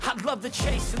I love the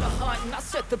chase and the hunt, and I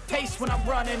set the pace when I'm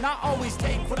running. I always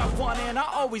take what I want and I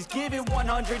always give it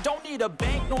 100. Don't need a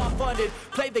bank, no I'm funded.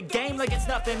 Play the game like it's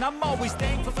nothing. I'm always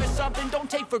thankful for something. Don't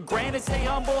take for granted, stay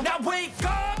humble. Now wake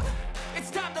up!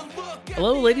 It's time to look at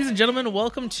Hello, ladies and gentlemen.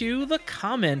 Welcome to the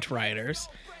Comment Writers.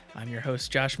 I'm your host,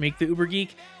 Josh Meek, the Uber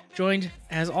Geek, joined,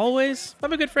 as always, by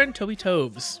my good friend, Toby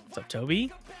Tobes. What's up,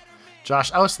 Toby?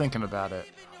 Josh, I was thinking about it.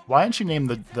 Why didn't you name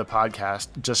the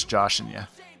podcast Just Josh and Ya?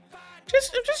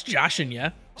 Just joshing ya.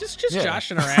 Just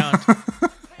joshing around.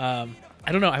 I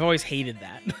don't know. I've always hated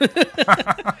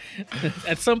that.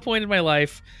 At some point in my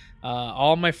life,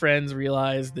 all my friends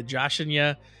realized that joshing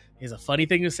ya is a funny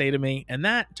thing to say to me, and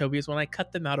that, Toby, is when I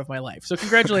cut them out of my life. So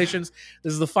congratulations.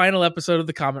 This is the final episode of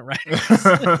the Comment Writers.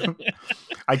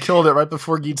 I killed it right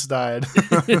before Geats died.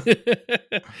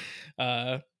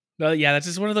 No, yeah, that's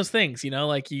just one of those things, you know,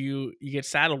 like you get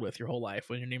saddled with your whole life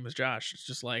when your name is Josh. It's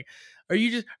just like, are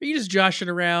you just joshing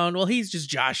around? Well, he's just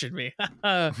joshing me.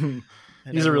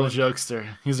 He's a real jokester.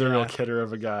 He's a real kidder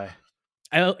of a guy.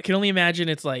 I can only imagine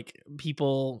it's like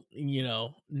people, you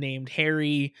know, named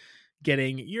Harry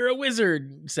getting "you're a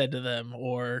wizard" said to them,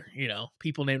 or, you know,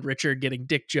 people named Richard getting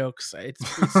dick jokes.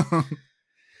 It's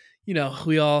you know,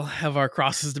 we all have our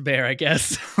crosses to bear, I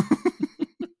guess.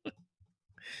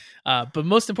 But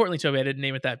most importantly, Toby, I didn't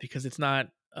name it that because it's not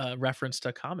a reference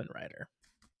to Kamen Rider.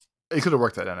 It could have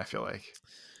worked that in, I feel like.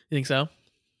 You think so?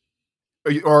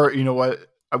 Or you know what?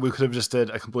 We could have just did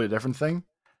a completely different thing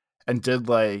and did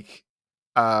like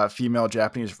a female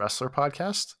Japanese wrestler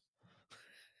podcast.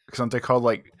 Because aren't they called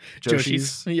like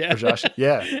Joshis? Yeah. Or Josh?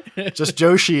 Yeah. Just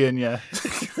Joshi and ya.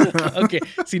 Okay.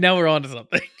 See, now we're on to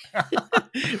something.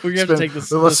 We're going to have to take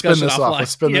this Let's spin discussion this offline. off.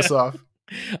 Let's spin this off.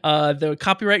 The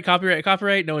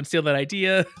copyright. No one steal that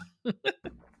idea.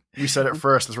 You said it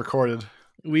first. It's recorded.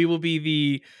 We will be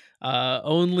the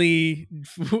only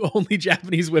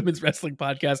Japanese women's wrestling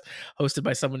podcast hosted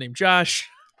by someone named Josh.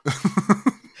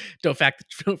 Don't fact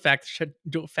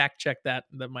check that.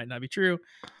 That might not be true.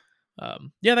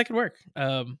 Yeah, that could work.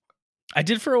 I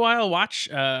did for a while watch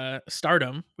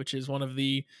Stardom, which is one of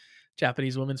the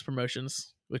Japanese women's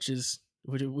promotions, which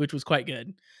was quite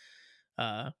good.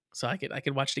 So I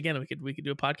could watch it again. And we could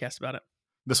do a podcast about it.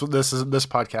 This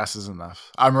podcast is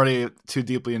enough. I'm already too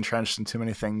deeply entrenched in too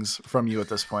many things from you at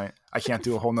this point. I can't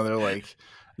do a whole nother like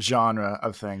genre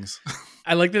of things.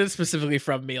 I like that it's specifically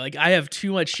from me. Like, I have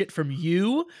too much shit from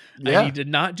you. Yeah. I need to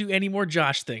not do any more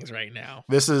Josh things right now.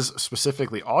 This is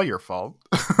specifically all your fault.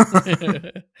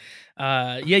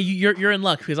 Yeah, you're in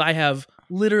luck because I have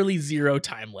literally zero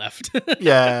time left.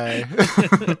 Yay.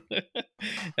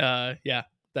 Yeah.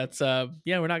 That's we're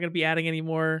not going to be adding any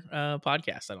more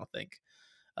podcasts, I don't think.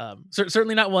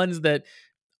 Certainly not ones that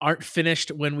aren't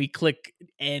finished when we click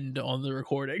end on the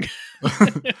recording.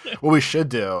 What we should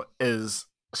do is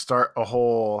start a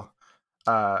whole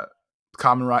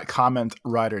comment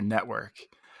writer network,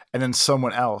 and then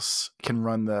someone else can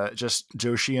run the just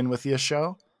Joshi and with you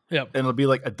show. Yep. And it'll be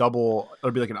like it'll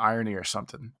be like an irony or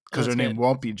something because their name good.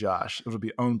 won't be Josh. It'll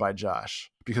be owned by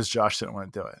Josh because Josh didn't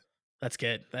want to do it. That's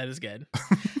good. That is good.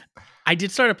 I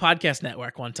did start a podcast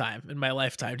network one time in my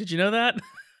lifetime. Did you know that?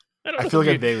 I feel like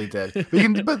I vaguely did.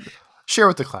 But share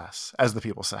with the class, as the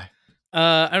people say.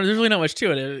 There's really not much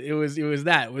to it. It was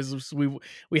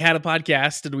we had a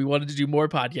podcast and we wanted to do more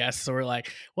podcasts. So we're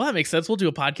like, well, that makes sense. We'll do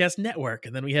a podcast network.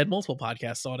 And then we had multiple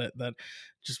podcasts on it that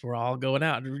just were all going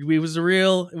out. It was a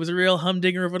real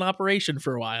humdinger of an operation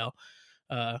for a while.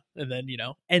 And then, you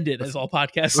know, ended as all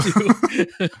podcasts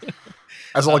do.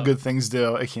 As all good things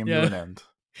do, it came to an end.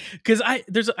 Because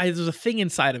there's a thing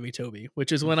inside of me, Toby,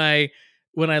 which is when I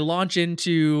launch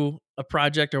into a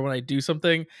project or when I do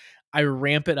something, I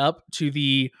ramp it up to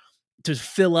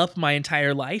fill up my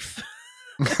entire life.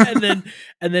 and then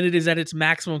it is at its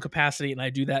maximum capacity, and I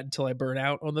do that until I burn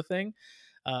out on the thing.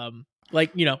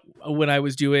 Like, you know, when I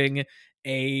was doing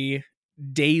a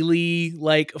daily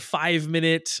like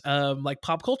 5-minute like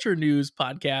pop culture news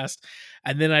podcast,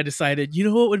 and then I decided, you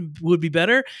know what would be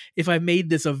better if I made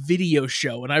this a video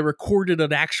show and I recorded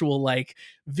an actual like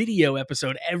video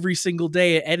episode every single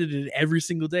day, edited it every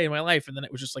single day in my life, and then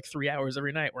it was just like 3 hours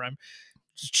every night where I'm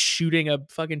just shooting a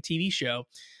fucking TV show.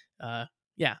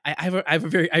 Yeah, I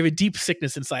have a deep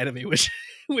sickness inside of me, which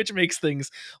makes things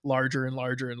larger and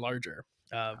larger and larger.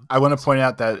 I want to point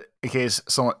out that in case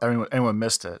anyone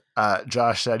missed it,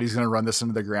 Josh said he's going to run this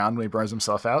into the ground when he burns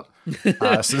himself out.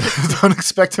 So don't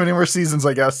expect too many more seasons,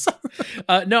 I guess.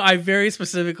 No, I very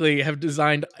specifically have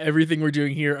designed everything we're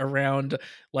doing here around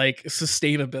like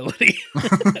sustainability.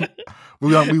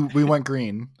 we went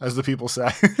green, as the people say.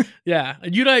 Yeah,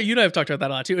 and you and I have talked about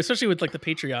that a lot too, especially with like the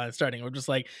Patreon starting. We're just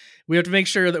like, we have to make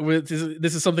sure that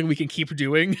this is something we can keep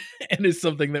doing, and is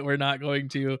something that we're not going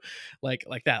to like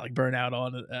burn out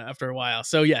on after a while.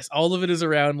 So yes, all of it is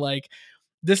around like,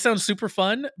 this sounds super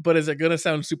fun, but is it going to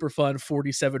sound super fun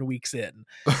 47 weeks in?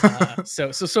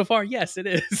 So far, yes, it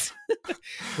is.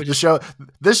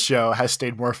 This show has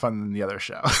stayed more fun than the other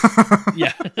show.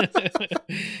 Yeah,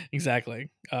 exactly.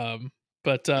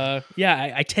 But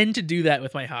yeah, I tend to do that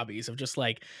with my hobbies of just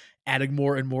like adding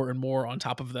more and more and more on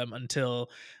top of them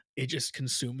until it just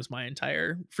consumes my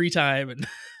entire free time, and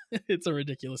it's a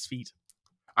ridiculous feat.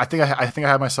 I think I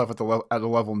have myself at a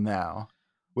level now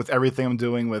with everything I'm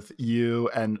doing with you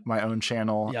and my own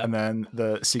channel, Yep. and then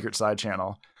the secret side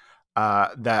channel.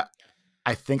 That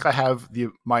I think I have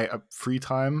my free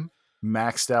time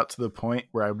maxed out to the point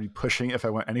where I would be pushing if I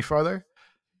went any farther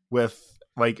with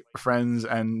like friends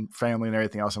and family and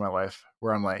everything else in my life,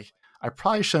 where I'm like, I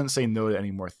probably shouldn't say no to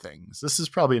any more things. This is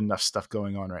probably enough stuff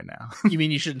going on right now. You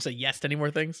mean you shouldn't say yes to any more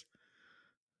things?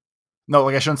 No,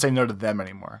 like I shouldn't say no to them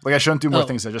anymore. Like I shouldn't do more Oh.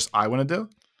 things that just I want to do,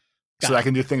 so Got that it. I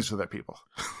can do things with other people.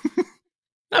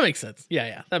 That makes sense.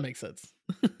 Yeah, that makes sense.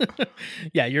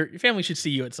 Yeah, your family should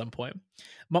see you at some point.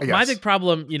 My big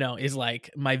problem, is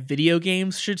like my video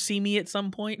games should see me at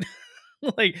some point.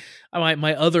 Like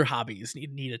my other hobbies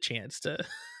need a chance to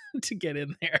to get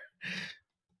in there.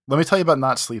 Let me tell you about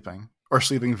not sleeping or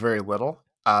sleeping very little.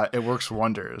 It works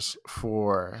wonders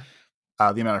for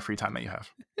the amount of free time that you have.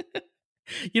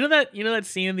 You know that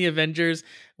scene in the Avengers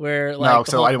where like No,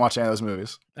 so I didn't watch any of those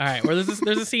movies. All right, where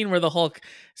there's a scene where the Hulk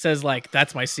says like,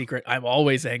 "That's my secret. I'm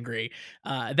always angry.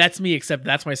 That's me, except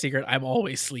that's my secret. I'm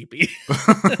always sleepy."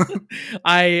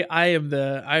 I am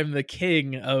the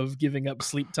king of giving up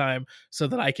sleep time so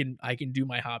that I can do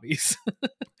my hobbies.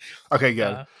 Okay,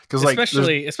 good. Because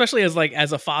especially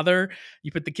as a father,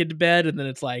 you put the kid to bed and then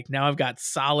it's like, now I've got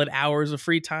solid hours of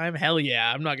free time. Hell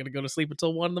yeah, I'm not gonna go to sleep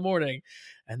until 1 a.m,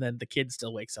 and then the kid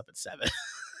still wakes up at 7.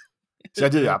 See, I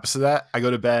do the opposite of that. I go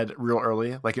to bed real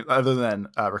early, like other than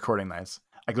recording nights.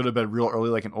 I go to bed real early,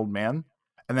 like an old man.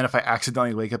 And then if I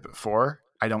accidentally wake up at 4,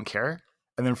 I don't care.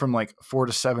 And then from like 4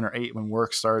 to 7 or 8, when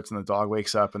work starts and the dog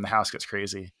wakes up and the house gets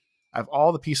crazy, I have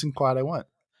all the peace and quiet I want.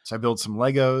 So I build some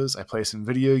Legos, I play some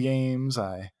video games,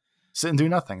 I sit and do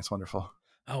nothing. It's wonderful.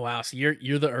 Oh wow, so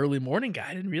you're the early morning guy.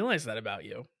 I didn't realize that about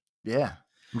you. Yeah,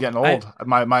 I'm getting old.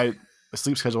 My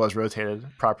sleep schedule has rotated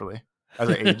properly as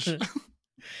I age.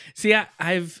 See,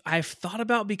 I've thought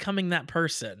about becoming that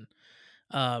person,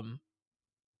 but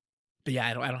yeah,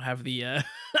 I don't have the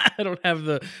I don't have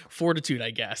the fortitude,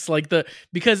 I guess.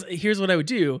 Because here's what I would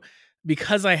do,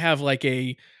 because I have like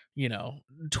a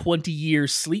 20-year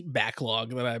sleep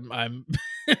backlog that I'm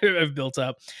I've built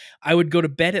up. I would go to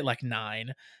bed at like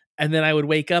 9, and then I would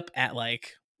wake up at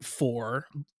like 4,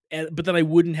 but then I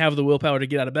wouldn't have the willpower to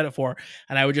get out of bed at 4,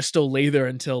 and I would just still lay there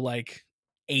until like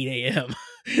 8 a.m.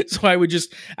 So I would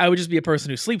just be a person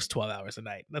who sleeps 12 hours a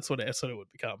night. That's what it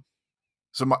would become.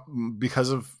 So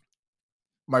because of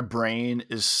my brain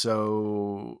is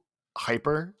so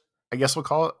hyper, I guess we'll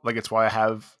call it. Like it's why I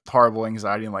have horrible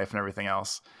anxiety in life and everything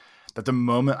else. That the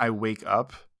moment I wake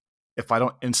up, if I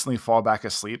don't instantly fall back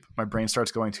asleep, my brain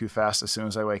starts going too fast as soon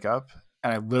as I wake up,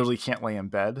 and I literally can't lay in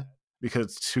bed because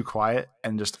it's too quiet,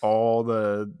 and just all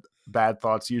the bad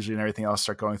thoughts usually and everything else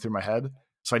start going through my head.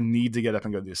 So I need to get up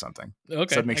and go do something.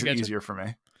 Okay, so it makes it easier for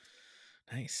me.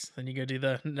 Nice. Then you go do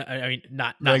not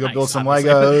then I go nice, build some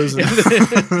obviously.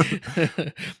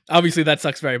 Legos. Obviously, that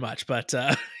sucks very much, but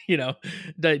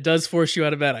it does force you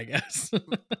out of bed, I guess.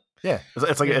 Yeah,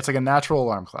 it's like a natural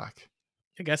alarm clock.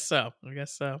 I guess so.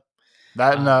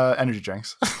 That and energy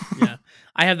drinks. Yeah,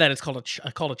 I have that. It's called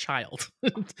a child.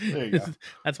 There you go.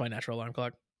 That's my natural alarm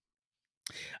clock.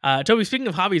 Toby, speaking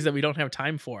of hobbies that we don't have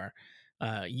time for,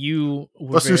 let's do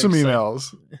some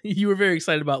emails. You were very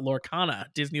excited about Lorcana,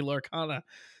 Disney Lorcana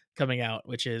coming out,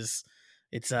 which is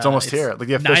it's almost here. Like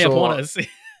the official,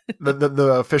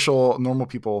 the official normal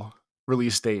people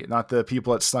release date, not the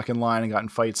people that snuck in line and got in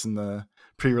fights in the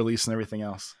pre-release and everything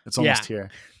else. It's almost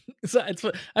here. So that's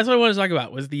what I wanted to talk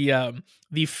about, was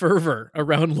the fervor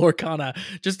around Lorcana,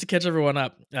 just to catch everyone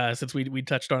up, since we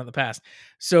touched on it in the past.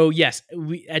 So yes,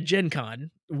 we at Gen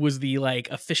Con was the like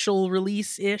official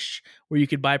release ish where you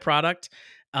could buy product.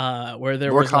 Where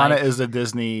there Lorcana is the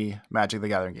Disney Magic the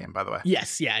Gathering game, by the way.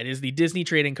 Yes, yeah, it is the Disney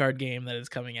trading card game that is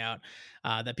coming out,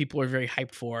 that people are very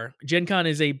hyped for. Gen Con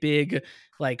is a big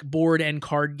like board and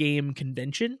card game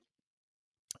convention.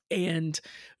 And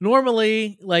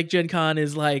normally, like, Gen Con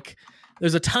is like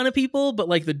there's a ton of people, but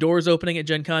like the doors opening at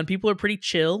Gen Con, people are pretty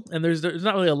chill, and there's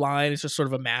not really a line. It's just sort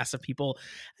of a mass of people.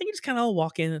 And you just kind of all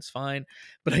walk in. It's fine.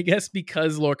 But I guess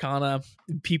because Lorcana,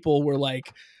 people were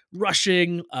like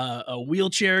rushing. A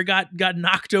wheelchair got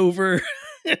knocked over,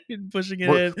 pushing it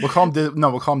in. We'll call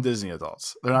them Disney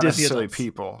adults. They're not Disney necessarily adults.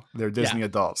 people. They're Disney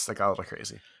adults that got a little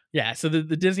crazy. Yeah, so the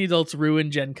Disney adults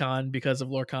ruined Gen Con because of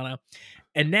Lorcana.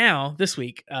 And now this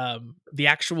week, the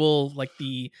actual like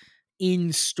the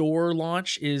in-store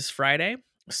launch is Friday.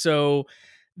 So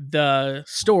the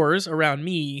stores around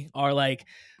me are like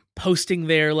posting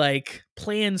their like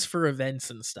plans for events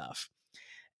and stuff.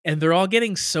 And they're all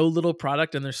getting so little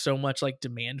product and there's so much like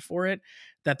demand for it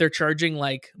that they're charging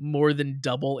like more than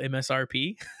double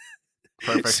MSRP.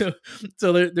 Perfect.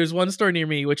 So there's one store near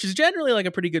me, which is generally like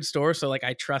a pretty good store. So like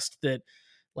I trust that,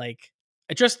 like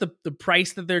I trust the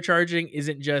price that they're charging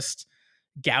isn't just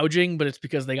gouging, but it's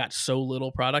because they got so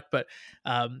little product. But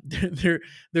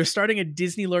they're starting a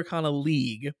Disney Lorcana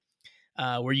League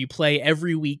where you play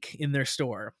every week in their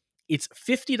store. It's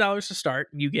 $50 to start.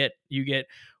 You get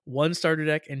one starter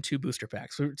deck and 2 booster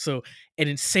packs. So an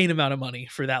insane amount of money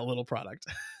for that little product.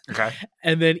 Okay.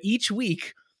 And then each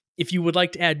week, if you would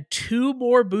like to add 2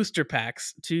 more booster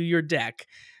packs to your deck,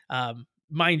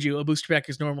 mind you, a booster pack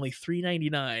is normally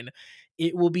 $3.99.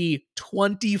 It will be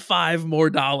 $25 more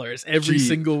every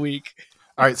single week.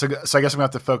 All right, so I guess I'm gonna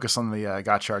have to focus on the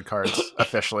Gotchard cards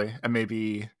officially, and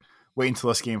maybe wait until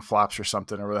this game flops or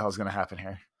something, or what the hell's gonna happen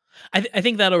here. I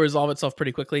think that'll resolve itself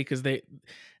pretty quickly because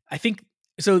I think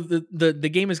so. The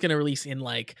game is going to release in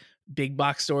like big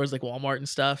box stores like Walmart and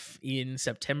stuff in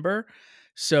September.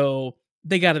 So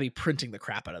they got to be printing the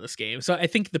crap out of this game. So I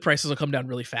think the prices will come down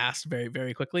really fast, very,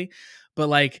 very quickly. But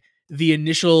like the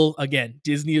initial, again,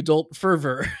 Disney adult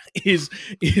fervor is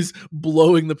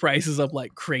blowing the prices up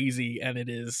like crazy, and it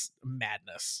is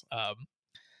madness.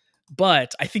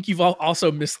 But I think you've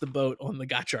also missed the boat on the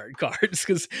Gotchard cards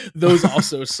because those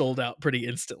also sold out pretty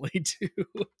instantly too.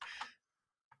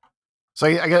 So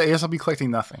I guess I'll be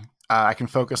collecting nothing. I can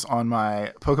focus on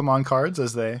my Pokemon cards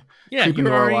as they creep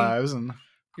into our lives, and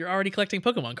you're already collecting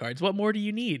Pokemon cards. What more do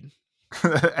you need?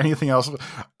 Anything else?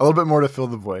 A little bit more to fill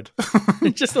the void.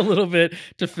 Just a little bit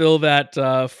to fill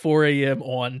that 4 a.m.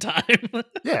 on time.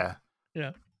 Yeah.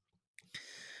 Yeah.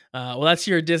 Well, that's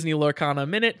your Disney Lorcana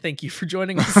Minute. Thank you for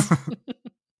joining us.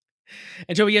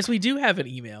 And Joey, yes, we do have an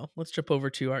email. Let's jump over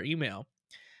to our email.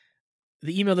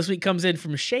 The email this week comes in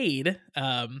from Shade.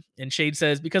 And Shade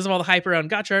says, because of all the hype around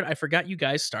Gotchard, I forgot you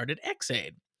guys started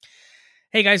Xaid.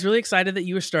 Hey guys, really excited that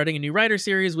you are starting a new writer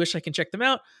series. Wish I can check them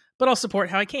out, but I'll support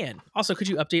how I can. Also, could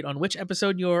you update on which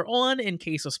episode you're on in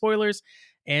case of spoilers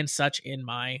and such in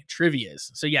my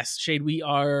trivias? So yes, Shade, we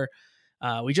are,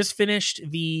 we just finished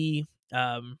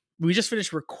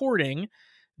recording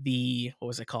what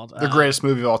was it called? The greatest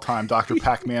movie of all time, Dr.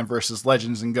 Pac-Man versus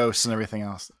Legends and Ghosts and everything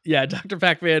else. Yeah, Dr.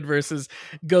 Pac-Man versus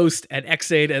Ghost and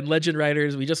Xaid and Legend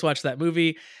Riders. We just watched that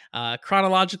movie.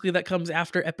 Chronologically, that comes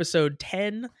after episode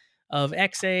 10 of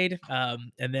Xaid.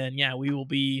 And then, yeah, we will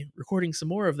be recording some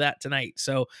more of that tonight.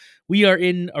 So we are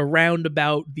in around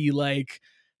about the like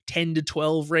 10 to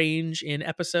 12 range in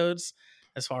episodes.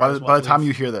 As far as by the time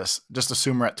you hear this, just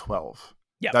assume we're at 12.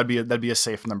 Yeah, that'd be a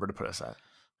safe number to put us at.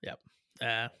 Yep.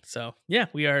 So yeah,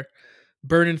 we are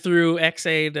burning through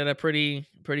Xaid at a pretty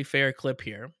fair clip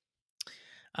here.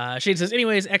 Shade says,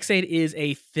 anyways, Xaid is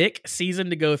a thick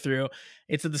season to go through.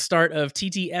 It's at the start of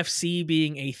TTFC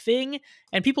being a thing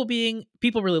and people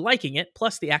really liking it.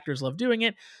 Plus the actors love doing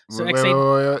it. So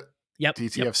wait. Yep.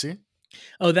 TTFC? Yep.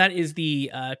 Oh, that is the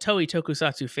Toei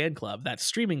Tokusatsu fan club, that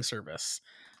streaming service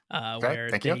where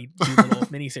they do little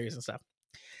miniseries and stuff.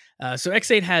 So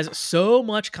Xaid has so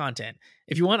much content.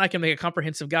 If you want, I can make a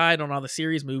comprehensive guide on all the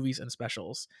series, movies, and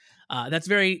specials. That's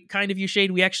very kind of you,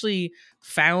 Shade. We actually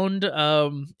found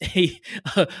a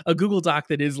Google Doc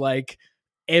that is like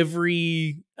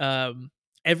every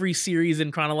series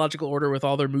in chronological order with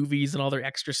all their movies and all their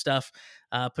extra stuff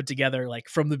put together, like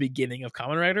from the beginning of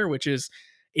Kamen Rider, which is.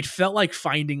 It felt like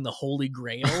finding the Holy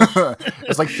Grail.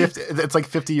 It's like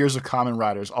 50 years of Kamen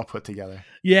Riders all put together.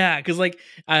 Yeah, because like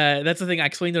that's the thing I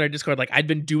explained in our Discord. Like I'd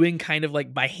been doing kind of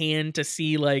like by hand to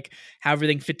see like how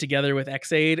everything fit together with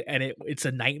Xaid, and it's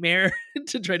a nightmare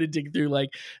to try to dig through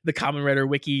like the Kamen Rider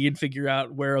wiki and figure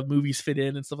out where movies fit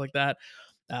in and stuff like that.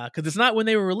 Because it's not when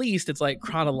they were released, it's like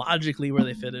chronologically where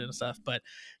they fit in and stuff. But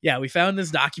yeah, we found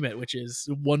this document, which is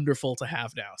wonderful to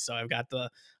have now. So I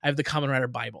have the Kamen Rider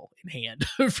Bible in hand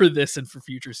for this and for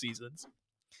future seasons.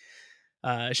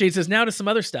 Shade says, now to some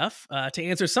other stuff. To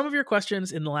answer some of your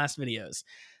questions in the last videos.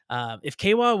 If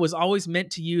Keiwa was always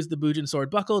meant to use the Bujin sword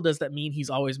buckle, does that mean he's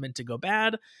always meant to go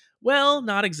bad? Well,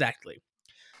 not exactly.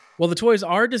 While the toys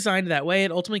are designed that way,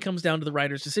 it ultimately comes down to the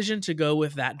writer's decision to go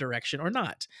with that direction or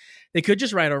not. They could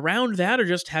just write around that or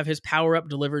just have his power-up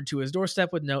delivered to his doorstep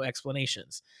with no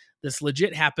explanations. This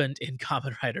legit happened in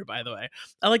Kamen Rider, by the way.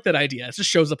 I like that idea. It just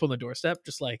shows up on the doorstep,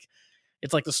 just like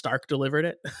it's like the Stark delivered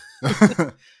it.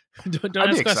 don't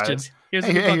I'd be ask questions.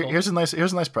 excited. Here's,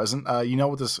 Here's a nice present. You know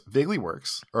what this vaguely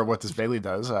works, or what this vaguely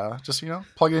does. Just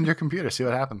plug it into your computer, see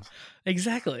what happens.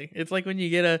 Exactly. It's like when you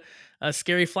get a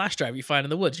scary flash drive you find in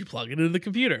the woods. You plug it into the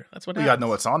computer. That's what happens. You gotta know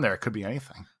what's on there. It could be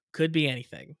anything. Could be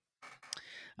anything.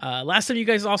 Last time you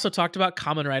guys also talked about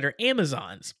Kamen Rider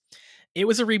Amazons. It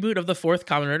was a reboot of the 4th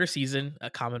Kamen Rider season,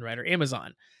 Kamen Rider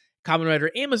Amazon. Kamen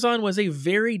Rider Amazon was a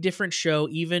very different show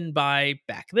even by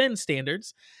back then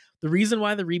standards. The reason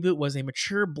why the reboot was a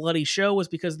mature, bloody show was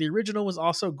because the original was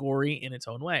also gory in its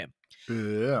own way.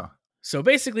 Yeah. So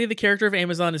basically, the character of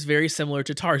Amazon is very similar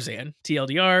to Tarzan.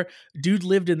 TLDR, dude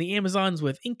lived in the Amazons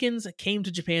with Incans, came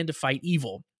to Japan to fight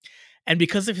evil. And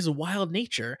because of his wild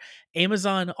nature,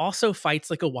 Amazon also fights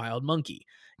like a wild monkey.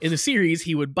 In the series,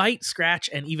 he would bite, scratch,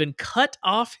 and even cut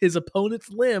off his opponent's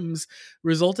limbs,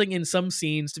 resulting in some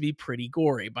scenes to be pretty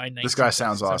gory. This guy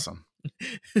sounds awesome.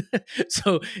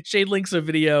 So Shade links a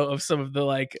video of some of the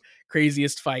like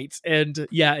craziest fights, and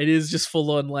yeah, it is just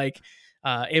full on like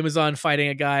Amazon fighting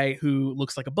a guy who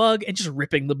looks like a bug and just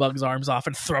ripping the bug's arms off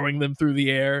and throwing them through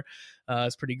the air.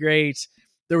 It's pretty great.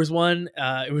 There was one,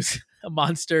 it was a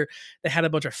monster that had a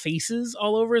bunch of faces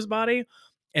all over his body,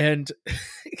 and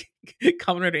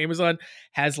Kamen Rider Amazon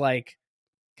has like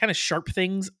kind of sharp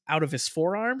things out of his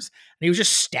forearms, and he was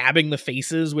just stabbing the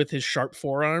faces with his sharp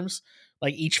forearms.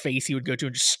 Like each face he would go to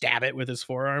and just stab it with his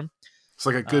forearm. It's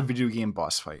like a good video game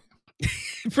boss fight.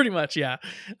 Pretty much, yeah.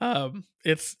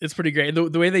 It's pretty great.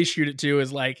 And the way they shoot it too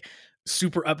is like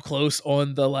super up close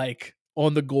on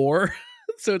the gore.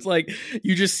 So it's like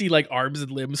you just see like arms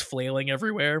and limbs flailing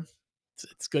everywhere.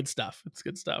 It's good stuff. It's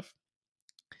good stuff.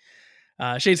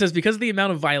 Shade says, because of the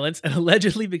amount of violence and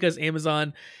allegedly because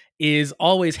Amazon is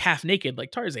always half naked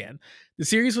like Tarzan, the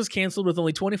series was canceled with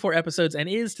only 24 episodes and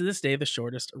is to this day the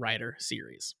shortest Rider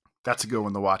series. That's a good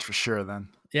one to watch for sure then.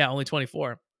 Yeah, only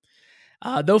 24.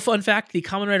 Though, fun fact, the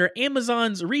Kamen Rider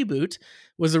Amazons reboot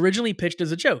was originally pitched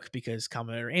as a joke because Kamen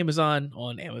Rider Amazon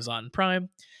on Amazon Prime,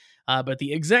 but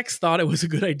the execs thought it was a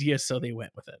good idea, so they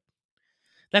went with it.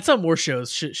 That's how more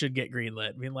shows should get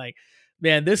greenlit. I mean, like,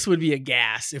 man, this would be a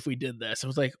gas if we did this. I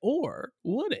was like, or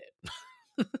would it?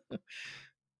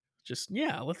 Just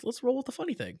yeah, let's roll with the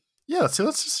funny thing. Yeah, let's see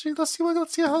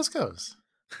how this goes.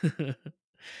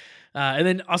 And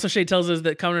then also Shade tells us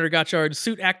that Kamen Rider Gotchard's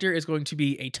suit actor is going to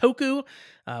be Eitoku.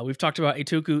 We've talked about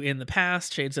Eitoku in the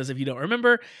past. Shade says if you don't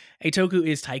remember, Eitoku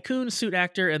is Tycoon's suit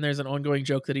actor, and there's an ongoing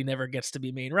joke that he never gets to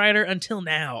be main rider until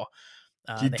now.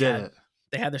 They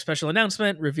had their special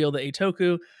announcement, revealed that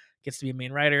Eitoku gets to be a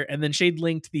main rider, and then Shade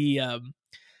linked the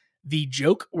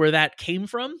joke where that came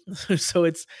from. So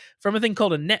it's from a thing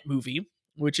called a net movie,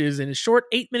 which is in a short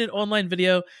 8-minute online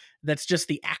video that's just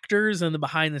the actors and the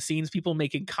behind the scenes people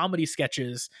making comedy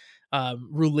sketches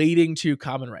relating to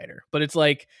Kamen Rider. But it's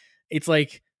like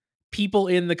people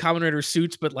in the Kamen Rider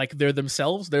suits, but like they're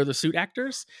themselves, they're the suit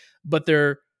actors, but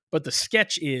the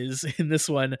sketch is in this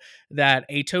one that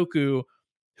Eitoku,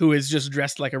 who is just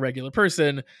dressed like a regular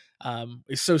person,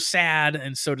 is so sad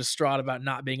and so distraught about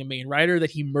not being a main rider that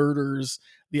he murders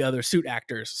the other suit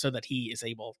actors so that he is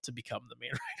able to become the main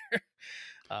rider.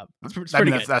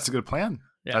 That's a good plan.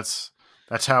 Yeah.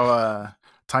 That's how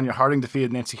Tanya Harding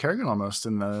defeated Nancy Kerrigan almost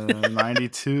in the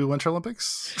 92 Winter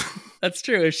Olympics. That's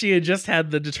true. If she had just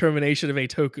had the determination of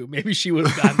Eitoku, maybe she would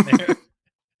have gotten there.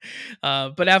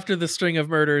 But after the string of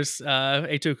murders,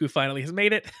 Eitoku finally has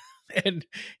made it, and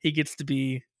he gets to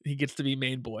be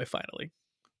main boy finally.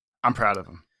 I'm proud of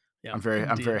him. Yeah, I'm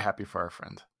very happy for our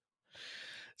friend.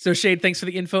 So Shade, thanks for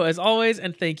the info as always,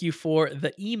 and thank you for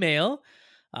the email.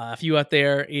 If you out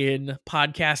there in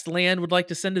podcast land would like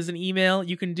to send us an email,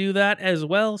 you can do that as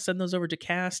well. Send those over to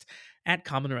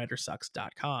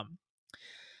cast@KamenRiderSucks.com.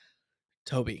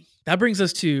 Toby, that brings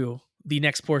us to the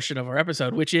next portion of our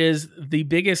episode, which is the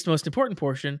biggest, most important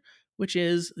portion, which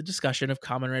is the discussion of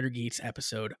Kamen Rider Geats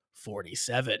episode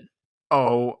 47.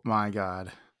 Oh my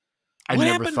God. I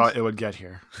never thought it would get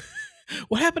here.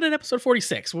 What happened in episode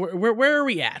 46? Where are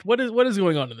we at? What is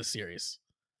going on in this series?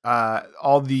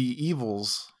 All the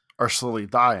evils are slowly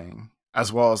dying,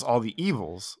 as well as all the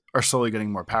evils are slowly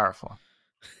getting more powerful.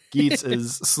 Geats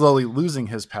is slowly losing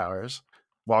his powers,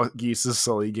 while Geats is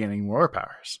slowly gaining more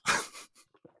powers.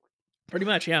 Pretty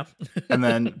much, yeah. And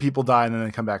then people die and then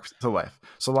they come back to life.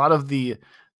 So a lot of the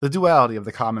duality of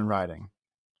the Kamen riding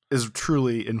is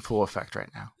truly in full effect right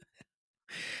now.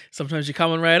 Sometimes you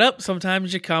Kamen ride up,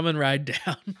 sometimes you Kamen ride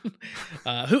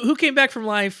down. Who came back from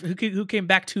life? Who came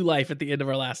back to life at the end of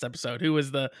our last episode? Who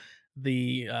was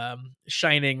the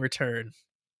shining return?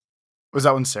 Was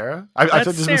that one Sarah? I That's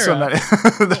thought there's been so Sarah.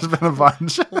 many. There's been a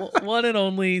bunch. One and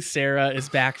only Sarah is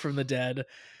back from the dead.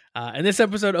 And this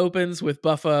episode opens with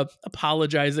Buffa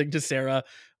apologizing to Sarah,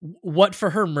 what for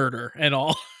her murder and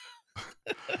all.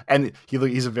 And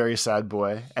he's a very sad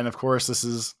boy. And of course, this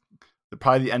is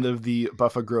probably the end of the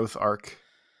Buffa growth arc,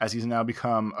 as he's now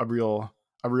become a real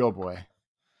boy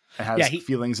and has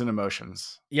feelings and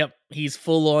emotions. Yep, he's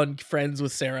full on friends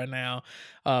with Sarah now.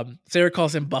 Sarah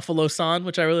calls him Buffalo-san,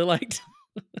 which I really liked.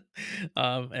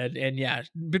 And yeah,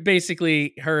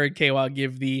 basically her and Keiwa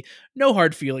give the no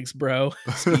hard feelings, bro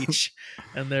speech.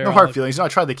 And they're no hard feelings. No, I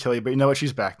tried to kill you, but you know what?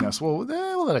 She's back now, so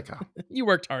we'll let it go. You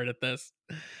worked hard at this.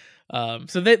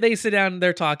 So they sit down,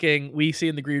 they're talking. We see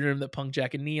in the green room that Punk,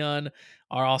 Jack, and Neon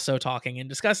are also talking and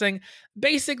discussing.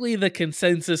 Basically, the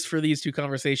consensus for these two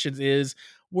conversations is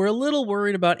we're a little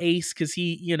worried about Ace because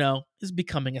he, is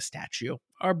becoming a statue.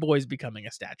 Our boy's becoming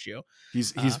a statue.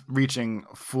 He's reaching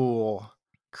full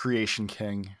creation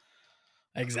king.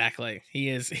 Exactly. He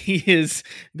is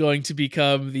going to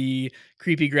become the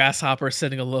creepy grasshopper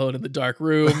sitting alone in the dark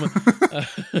room.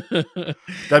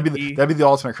 That'd be the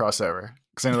ultimate crossover.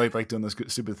 Because I like doing those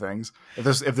stupid things.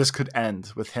 If this could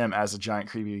end with him as a giant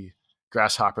creepy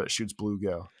grasshopper that shoots blue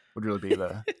go, would really be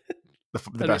the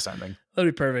best ending.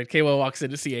 That'd be perfect. Keiwa walks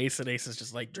in to see Ace, and Ace is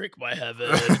just like, "Drink my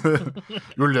heaven.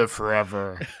 You'll live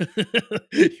forever."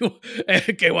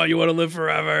 Keiwa, you want to live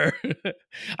forever?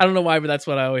 I don't know why, but that's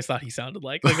what I always thought he sounded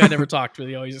like. Like I never talked to him.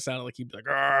 He always just sounded like he'd be like,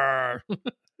 "Arr."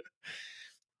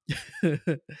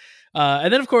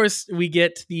 And then, of course, we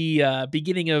get the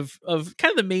beginning of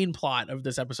kind of the main plot of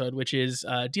this episode, which is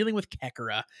dealing with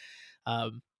Kekara.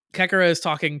 Kekara is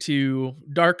talking to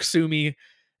Dark Sumi,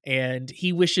 and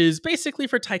he wishes basically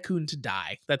for Tycoon to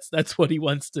die. That's what he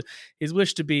wants his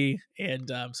wish to be.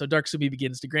 And so Dark Sumi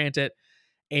begins to grant it.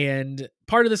 And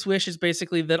part of this wish is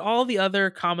basically that all the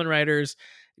other Kamen Riders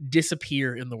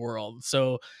disappear in the world.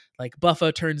 So like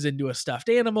Buffa turns into a stuffed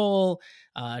animal.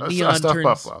 Neon a stuffed turns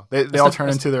buffalo. They all turn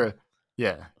into their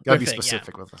gotta be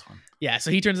specific with this one. Yeah, so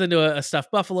he turns into a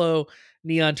stuffed buffalo.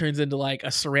 Neon turns into like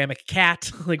a ceramic cat,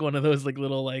 like one of those like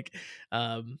little like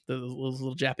those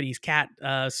little Japanese cat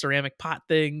ceramic pot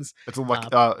things. It's a luck.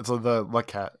 It's the luck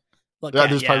cat.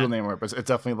 There's probably a name for it, but it's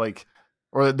definitely like,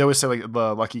 or they always say like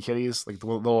the lucky kitties, like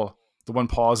the one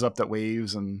paws up that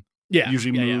waves and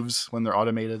usually moves when they're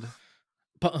automated.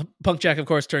 Punk Jack, of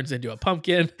course, turns into a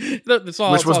pumpkin. Which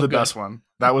was the best one.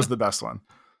 That was the best one.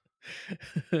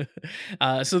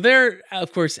 So they're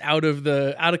of course out of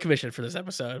commission for this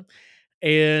episode,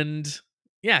 and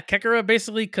Kekara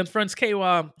basically confronts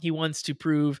Keiwa. He wants to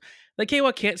prove that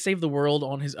Keiwa can't save the world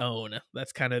on his own.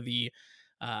 That's kind of the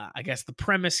I guess the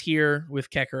premise here with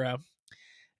Kekara,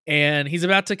 and he's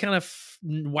about to kind of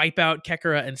wipe out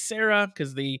Kekara and Sarah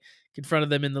because they confronted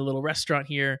them in the little restaurant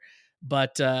here,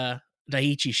 but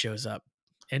Daiichi shows up,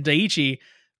 and Daiichi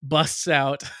busts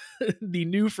out the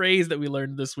new phrase that we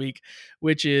learned this week,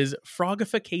 which is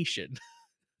frogification.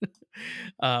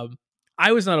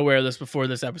 I was not aware of this before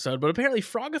this episode, but apparently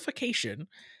frogification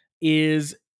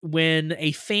is when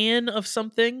a fan of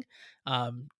something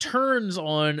turns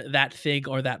on that thing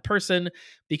or that person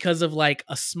because of like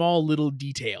a small little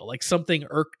detail, like something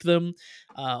irked them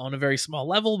on a very small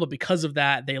level, but because of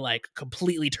that, they like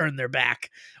completely turn their back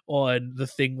on the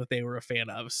thing that they were a fan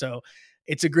of. So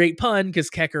it's a great pun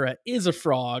because Kekara is a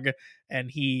frog and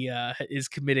he is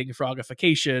committing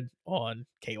frogification on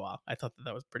Keiwa. I thought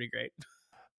that was pretty great.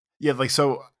 Yeah, like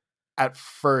so at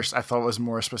first I thought it was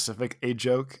more specific a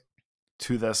joke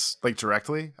to this, like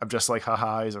directly of just like,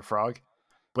 haha, he's a frog.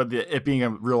 But it being a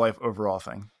real life overall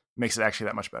thing makes it actually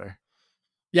that much better.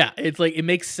 Yeah, it's like it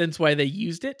makes sense why they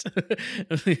used it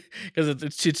because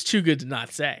it's too good to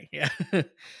not say. Yeah.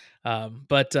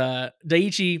 But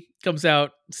Daiichi comes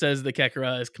out, says that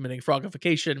Kekara is committing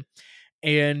frogification,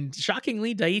 and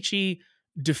shockingly, Daiichi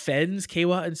defends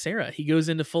Keiwa and Sarah. He goes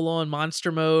into full-on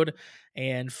monster mode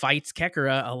and fights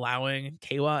Kekara, allowing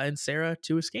Keiwa and Sarah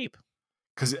to escape.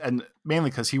 Mainly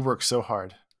because he worked so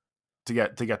hard to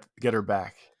get her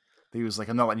back. He was like,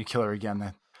 I'm not letting you kill her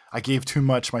again. I gave too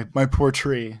much. My poor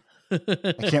tree.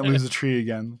 I can't lose the tree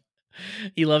again.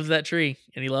 He loves that tree,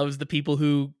 and he loves the people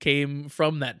who came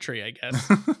from that tree, I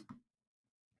guess.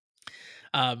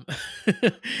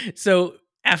 So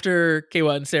after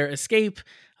Keiwa and Sarah escape,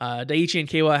 Daiichi and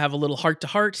Keiwa have a little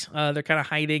heart-to-heart. They're kind of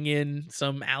hiding in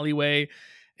some alleyway.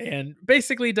 And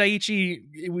basically,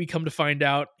 Daiichi, we come to find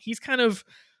out, he's kind of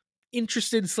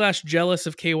interested / jealous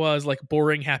of Keiwa's like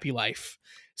boring happy life.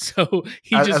 So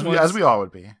he just as we all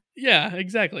would be. Yeah,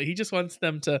 exactly. He just wants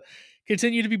them to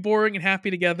continue to be boring and happy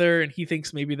together, and he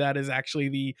thinks maybe that is actually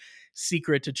the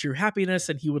secret to true happiness,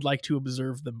 and he would like to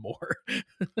observe them more.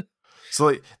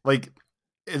 So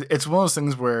it's one of those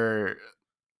things where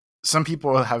some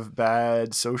people have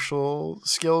bad social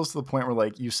skills to the point where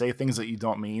like you say things that you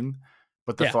don't mean,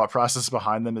 but the thought process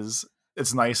behind them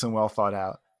it's nice and well thought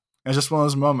out. And it's just one of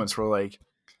those moments where like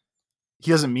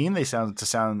he doesn't mean they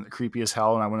sound creepy as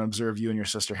hell, and I want to observe you and your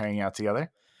sister hanging out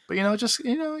together. But we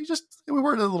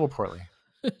worded it a little poorly.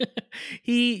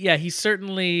 He's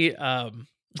certainly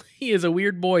he is a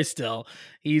weird boy still.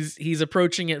 He's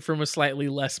approaching it from a slightly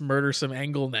less murdersome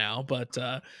angle now, but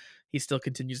he still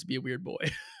continues to be a weird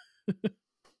boy.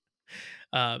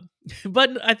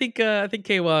 But I think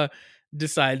Keiwa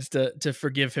decides to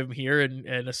forgive him here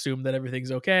and assume that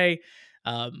everything's okay.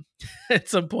 At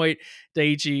some point,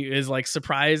 Daiichi is like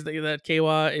surprised that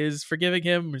Keiwa is forgiving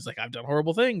him. He's like, "I've done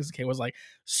horrible things." Keiwa's like,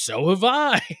 "So have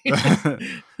I."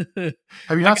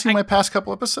 Have you not seen my past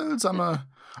couple episodes? I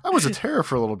was a terror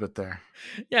for a little bit there.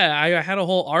 Yeah, I had a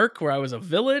whole arc where I was a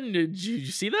villain. Did you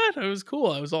see that? It was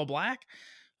cool. I was all black.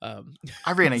 I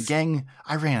ran a gang.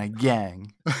 I ran a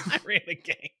gang. I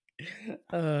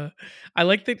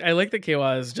like that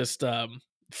Keiwa is just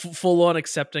full on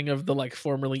accepting of the like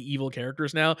formerly evil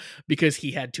characters now, because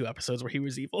he had 2 episodes where he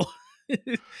was evil. He's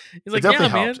like, it definitely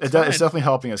yeah, man, helps. It's definitely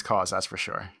helping his cause. That's for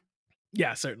sure.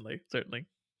 Yeah, certainly.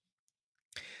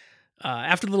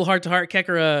 After the little heart-to-heart,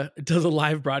 Kekara does a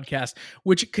live broadcast,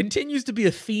 which continues to be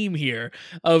a theme here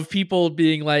of people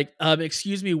being like,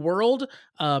 excuse me, world,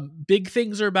 big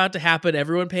things are about to happen.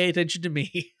 Everyone pay attention to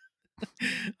me.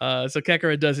 So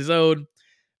Kekara does his own,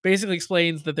 basically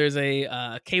explains that there's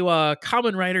a Keiwa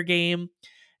Kamen Rider game,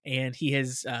 and he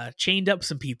has chained up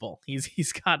some people.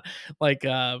 He's got like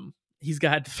he's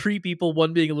got 3 people,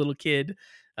 one being a little kid,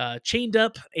 chained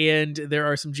up, and there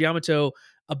are some Giamato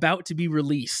about to be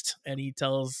released. And he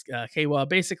tells Keiwa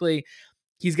basically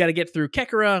he's got to get through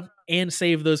Kekara and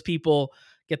save those people,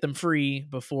 get them free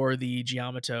before the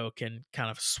Giamato can kind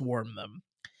of swarm them.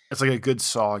 It's like a good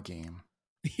Saw game.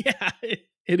 Yeah,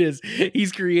 it is.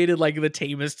 He's created like the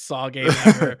tamest Saw game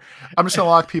ever. I'm just gonna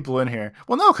lock people in here.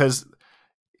 Well, no, because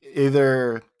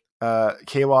either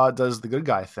Keiwa does the good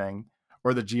guy thing,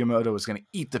 or the Giamato is gonna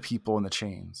eat the people in the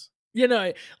chains. You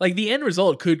know, like the end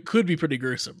result could be pretty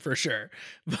gruesome for sure,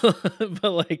 but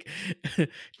like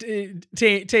tame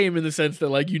in the sense that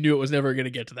like you knew it was never going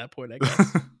to get to that point, I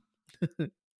guess.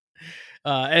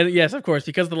 And yes, of course,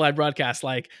 because of the live broadcast,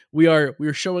 like we're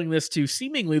showing this to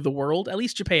seemingly the world, at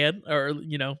least Japan, or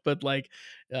but like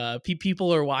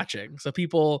people are watching, so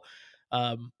people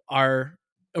are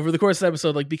over the course of the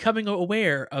episode like becoming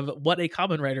aware of what a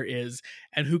Kamen Rider is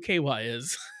and who Keiwa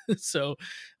is. So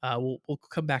we'll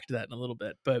come back to that in a little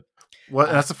bit, but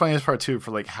that's the funniest part too,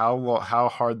 for like how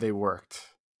hard they worked,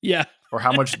 or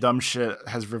how much dumb shit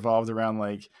has revolved around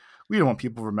like, we don't want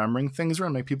people remembering things, we're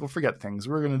gonna make people forget things,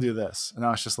 we're gonna do this, and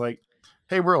now it's just like,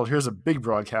 hey world, here's a big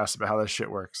broadcast about how this shit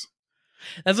works.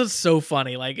 That's what's so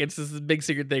funny. Like it's this big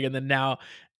secret thing, and then now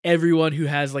everyone who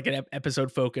has like an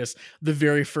episode focus, the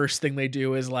very first thing they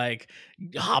do is like,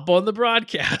 hop on the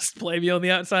broadcast, play me on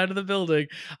the outside of the building.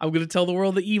 I'm going to tell the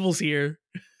world the evil's here.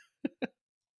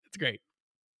 It's great.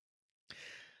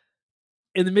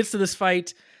 In the midst of this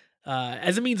fight,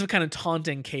 as a means of kind of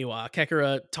taunting Keiwa,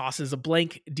 Kekara tosses a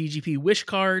blank DGP wish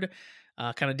card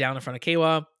kind of down in front of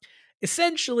Keiwa.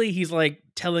 Essentially, he's like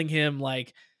telling him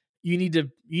like, you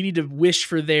need to wish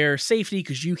for their safety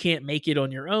because you can't make it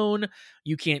on your own.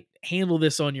 You can't handle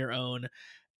this on your own.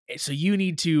 So you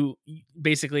need to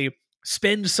basically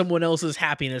spend someone else's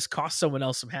happiness, cost someone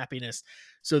else some happiness,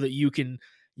 so that you can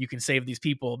save these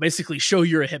people. Basically, show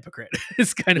you're a hypocrite.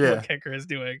 It's kind of what Kekara is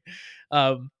doing.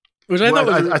 Which I thought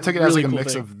was I took it as like a cool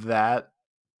mix thing. of that,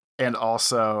 and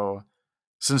also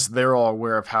since they're all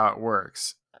aware of how it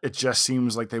works, it just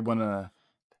seems like they want to.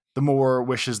 The more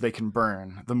wishes they can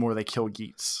burn, the more they kill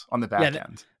Geats on the back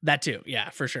end. That too. Yeah,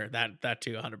 for sure. That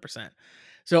too, 100%.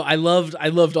 So I loved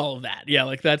all of that. Yeah,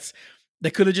 like that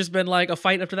could have just been like a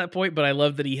fight up to that point, but I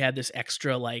love that he had this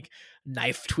extra like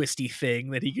knife twisty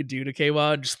thing that he could do to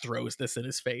Keiwa and just throws this in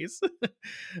his face.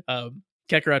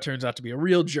 Kekara turns out to be a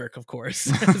real jerk, of course,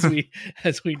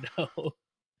 as we know.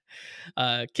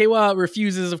 Keiwa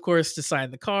refuses, of course, to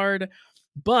sign the card,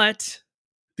 but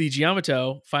the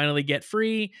Giamato finally get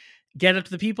free, get up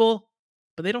to the people,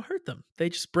 but they don't hurt them. They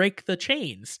just break the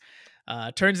chains.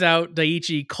 Turns out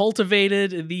Daiichi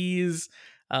cultivated these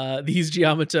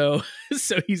Giamato,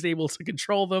 so he's able to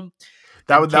control them.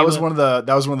 And that was Kayla,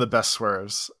 one of the best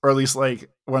swerves, or at least like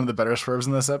one of the better swerves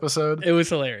in this episode. it was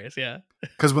hilarious. Yeah.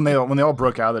 Because when they all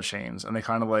broke out of the chains and they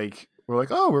kind of like were like,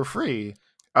 oh, we're free.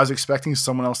 I was expecting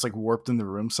someone else like warped in the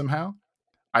room somehow.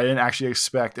 I didn't actually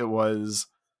expect it was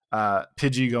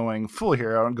Pidgey going full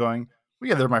hero and going, well,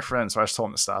 yeah, they're my friends, so I just told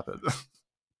him to stop it.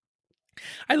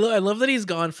 I love that he's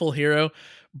gone full hero,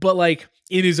 but like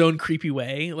in his own creepy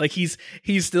way. Like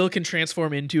he still can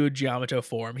transform into a Geomato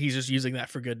form. He's just using that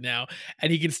for good now,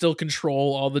 and he can still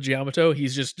control all the Geomato.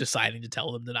 He's just deciding to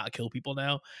tell them to not kill people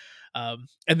now. And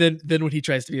then when he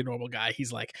tries to be a normal guy,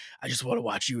 he's like, "I just want to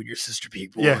watch you and your sister be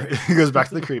bored." Yeah, he goes back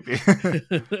to the creepy.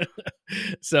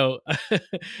 So,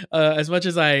 as much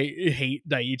as I hate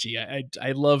Daiichi,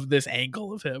 I love this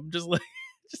angle of him, just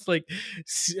like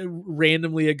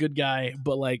randomly a good guy,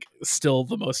 but like still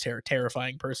the most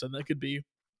terrifying person that could be.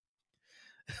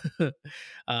 So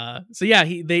yeah,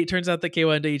 it turns out that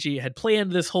Keiwa and Daiichi had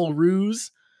planned this whole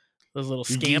ruse. Those little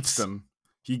scamps.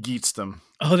 He geats them.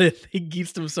 Oh, they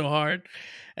geetsed him so hard.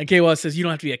 And Keiwa says, "You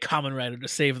don't have to be a Kamen Rider to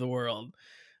save the world."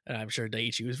 And I'm sure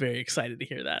Daiichi was very excited to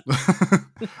hear that.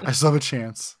 I still have a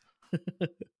chance.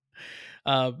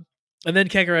 And then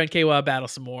Kekara and Keiwa battle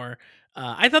some more.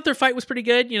 I thought their fight was pretty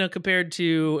good,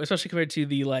 especially compared to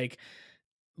the like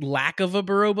lack of a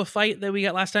Baroba fight that we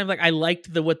got last time. Like I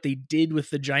liked what they did with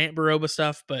the giant Baroba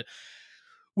stuff, but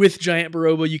with giant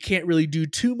Baroba, you can't really do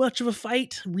too much of a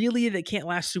fight, really, that can't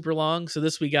last super long. So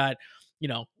this we got,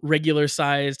 regular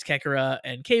sized Kekara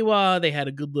and Keiwa. They had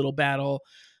a good little battle.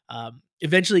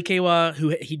 Eventually Keiwa,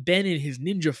 who he'd been in his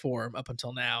ninja form up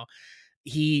until now,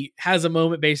 he has a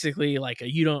moment basically like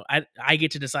I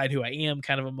get to decide who I am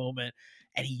kind of a moment,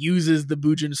 and he uses the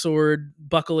Bujin sword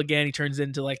buckle again. He turns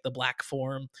into like the black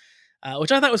form,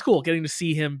 which I thought was cool, getting to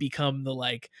see him become the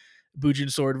like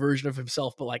Bujin sword version of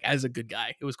himself, but like as a good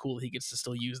guy. It was cool that he gets to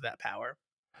still use that power.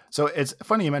 So it's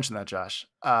funny you mentioned that, Josh.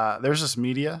 There's this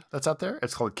media that's out there.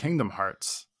 It's called Kingdom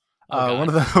Hearts. One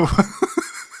of the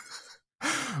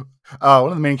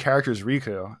one of the main characters,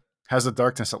 Riku, has a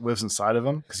darkness that lives inside of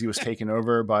him because he was taken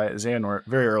over by Xehanort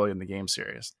very early in the game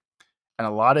series. And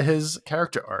a lot of his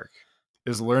character arc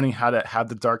is learning how to have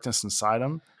the darkness inside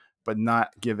him, but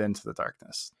not give in to the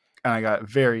darkness. And I got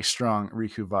very strong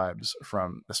Riku vibes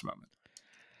from this moment.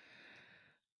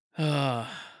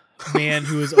 Man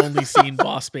who has only seen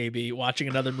Boss Baby watching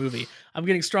another movie. I'm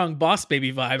getting strong Boss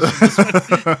Baby vibes from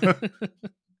this one.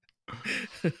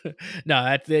 No,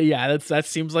 that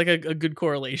seems like a good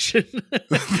correlation.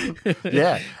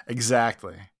 Yeah,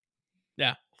 exactly.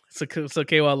 Yeah. So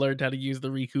Keiwa learned how to use the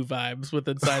Riku vibes with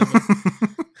inside of him.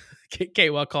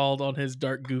 Keiwa called on his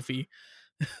Dark Goofy.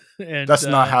 And that's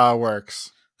not how it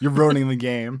works. You're ruining the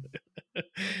game.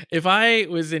 If I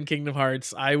was in Kingdom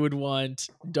Hearts, I would want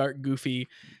Dark Goofy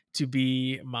to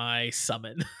be my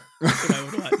summon. That's what I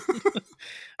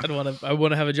would want. I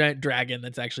want to have a giant dragon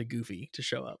that's actually Goofy to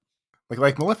show up.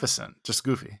 Like Maleficent, just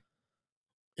Goofy.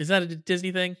 Is that a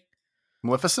Disney thing?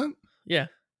 Maleficent? Yeah.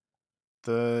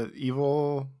 The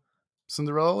evil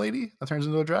Cinderella lady that turns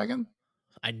into a dragon?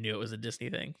 I knew it was a Disney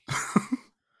thing.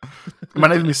 It might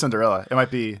not even be Cinderella. It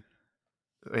might be...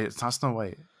 Wait, it's not Snow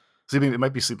White. It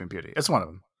might be Sleeping Beauty. It's one of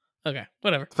them. Okay,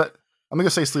 whatever. But I'm going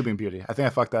to say Sleeping Beauty. I think I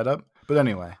fucked that up. But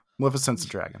anyway, Maleficent's a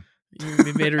dragon.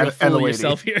 You made a real fool of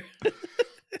yourself here.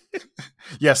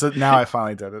 Yes, now I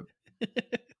finally did it.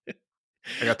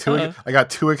 I got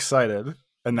too excited,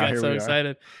 and now here we are.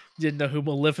 Excited. Didn't know who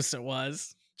Maleficent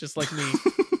was, just like me.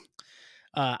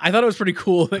 I thought it was pretty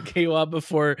cool that Keiwa,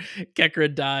 before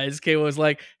Kekra dies, Keiwa was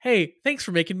like, "Hey, thanks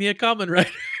for making me a Kamen Rider."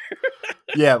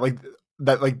 Yeah,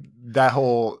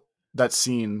 that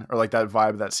scene, or like that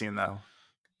vibe of that scene, though.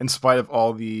 In spite of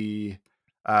all the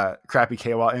crappy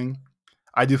Keiwa-ing,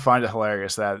 I do find it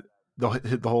hilarious that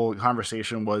the whole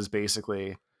conversation was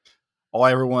basically, all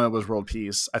I ever wanted was world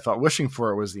peace. I thought wishing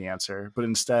for it was the answer, but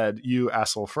instead, you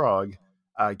asshole frog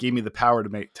gave me the power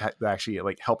to actually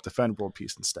like help defend world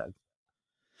peace instead.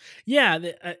 Yeah,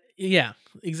 yeah,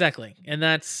 exactly, and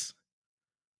that's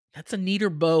a neater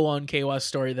bow on Keiwa's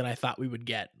story than I thought we would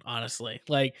get. Honestly,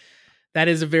 like that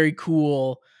is a very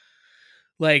cool.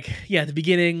 Like, yeah, at the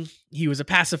beginning, he was a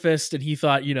pacifist and he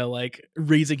thought, like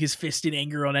raising his fist in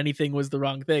anger on anything was the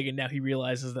wrong thing. And now he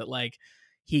realizes that like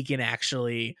he can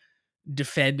actually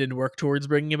defend and work towards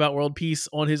bringing about world peace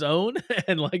on his own.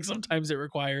 And like sometimes it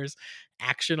requires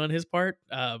action on his part.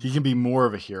 He can be more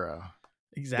of a hero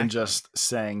than just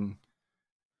saying,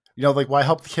 like, why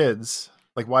help the kids?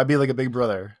 Like, why be like a big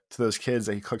brother to those kids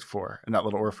that he cooked for in that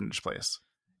little orphanage place?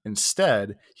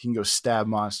 Instead, he can go stab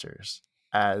monsters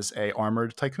as a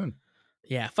armored tycoon.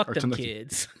 Yeah, fuck them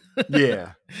kids.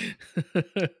 Yeah.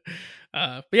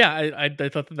 But yeah, I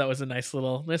thought that was a nice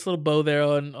little bow there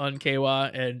on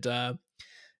Keiwa, and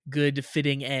good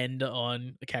fitting end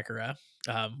on Kekura.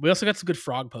 We also got some good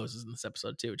frog poses in this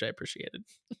episode too, which I appreciated.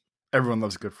 Everyone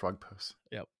loves a good frog pose.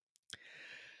 Yep.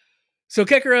 So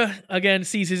Kekura again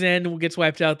sees his end and gets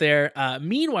wiped out there.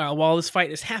 Meanwhile, while this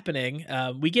fight is happening,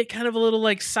 we get kind of a little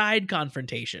like side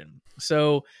confrontation.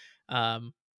 So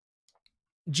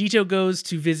Jito goes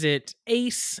to visit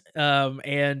Ace,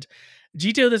 and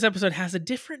Jito this episode has a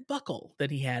different buckle than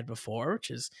he had before, which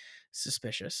is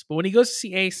suspicious. But when he goes to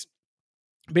see Ace,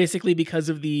 basically because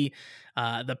of the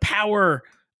power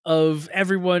of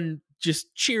everyone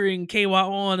just cheering Keiwa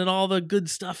on and all the good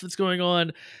stuff that's going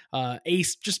on,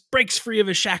 Ace just breaks free of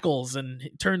his shackles and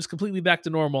turns completely back to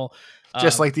normal.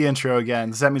 Just like the intro again.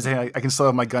 Does that mean I can still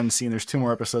have my gun scene? There's 2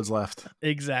 more episodes left.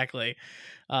 Exactly.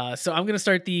 So I'm going to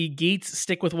start the Geats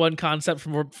stick with one concept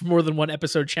for more than one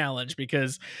episode challenge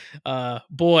because,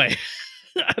 boy,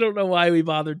 I don't know why we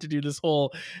bothered to do this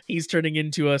whole he's turning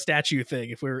into a statue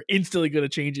thing if we're instantly going to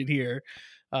change it here.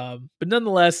 But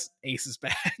nonetheless, Ace is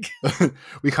back.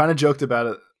 We kind of joked about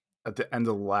it at the end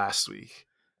of last week.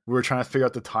 We were trying to figure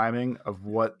out the timing of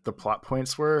what the plot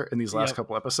points were in these last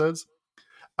couple episodes.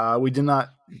 We did not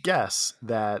guess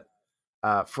that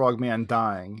Frogman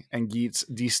dying and Geats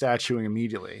destatuing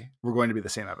immediately were going to be the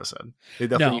same episode. They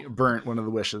definitely burnt one of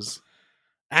the wishes.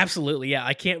 Absolutely, yeah.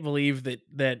 I can't believe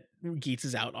that Geats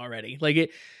is out already. Like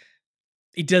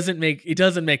it doesn't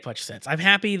make much sense. I'm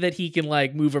happy that he can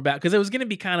like move about because it was going to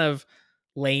be kind of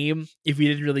lame if we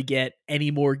didn't really get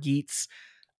any more Geats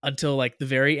until like the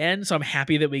very end. So I'm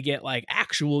happy that we get like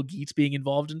actual Geats being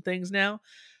involved in things now.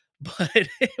 But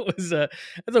it's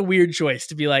a weird choice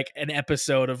to be like an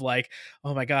episode of like,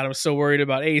 oh my god, I'm so worried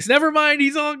about Ace. Never mind,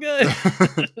 he's all good.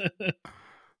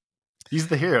 He's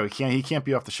the hero. He can't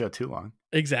be off the show too long.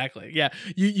 Exactly. Yeah.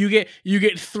 You get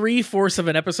 3/4 of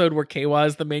an episode where Keiwa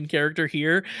is the main character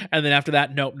here, and then after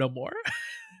that, nope, no more.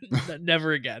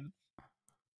 Never again.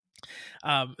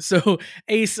 So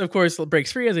Ace, of course,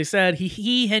 breaks free, as I said.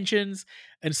 He henshins,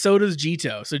 and so does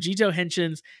Jito. So Jito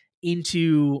henshins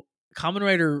into Kamen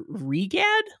Rider Regad,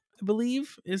 I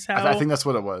believe, is how I think that's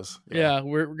what it was. Yeah,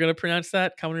 we're gonna pronounce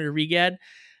that Kamen Rider Regad.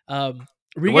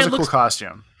 It was a cool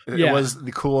costume. It was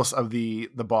the coolest of the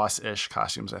boss-ish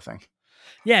costumes, I think.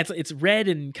 Yeah, it's red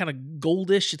and kind of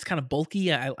goldish. It's kind of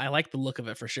bulky. I like the look of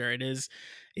it for sure.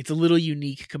 It's a little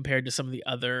unique compared to some of the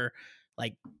other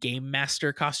like Game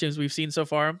Master costumes we've seen so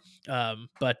far.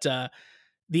 But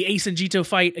the Ace and Jito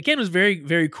fight again was very,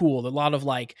 very cool. A lot of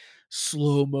like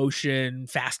slow motion,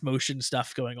 fast motion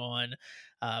stuff going on.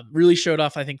 Really showed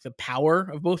off, I think, the power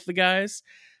of both the guys.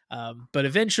 But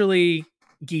eventually,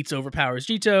 Geats overpowers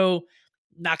Jito,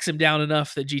 knocks him down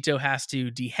enough that Jito has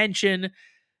to dehenshin.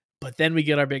 But then we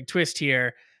get our big twist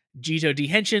here. Jito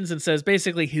dehenshins and says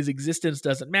basically his existence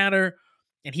doesn't matter.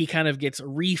 And he kind of gets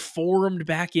reformed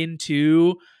back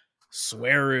into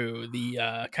Sweru,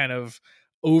 the kind of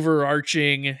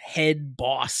overarching head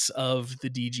boss of the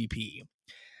DGP.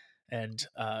 And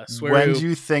Sweru... When do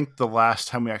you think the last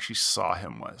time we actually saw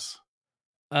him was?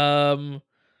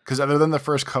 Because other than the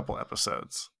first couple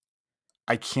episodes,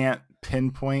 I can't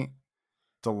pinpoint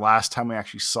the last time we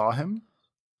actually saw him.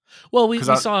 Well, we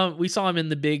saw him in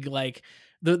the big like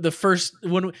the first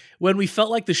when we felt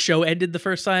like the show ended the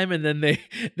first time, and then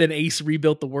then Ace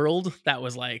rebuilt the world. That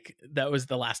was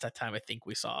the last time I think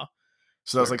we saw.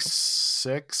 So that was like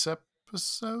 6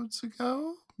 episodes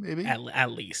ago, maybe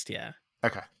at least, yeah.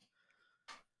 Okay,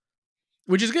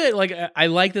 which is good. Like I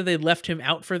like that they left him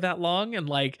out for that long and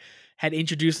like had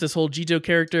introduced this whole Jito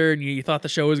character, and you thought the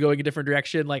show was going a different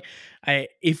direction. Like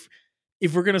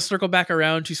if we're going to circle back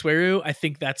around to Sweru, I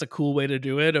think that's a cool way to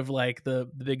do it, of like the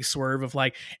big swerve of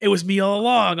like, it was me all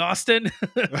along, Austin.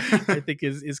 I think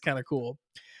is kind of cool.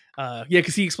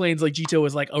 Because he explains like Jito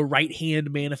was like a right-hand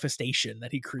manifestation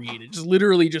that he created. Just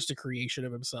literally just a creation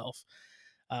of himself.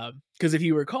 Because if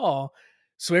you recall,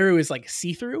 Sweru is like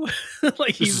see-through.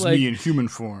 Like this is like me in human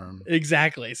form.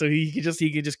 Exactly. So he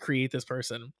could just create this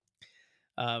person.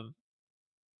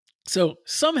 So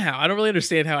somehow, I don't really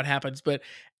understand how it happens, but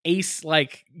Ace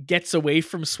like gets away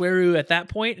from Sweru at that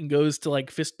point and goes to like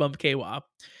fist bump Keiwa.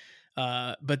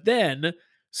 But then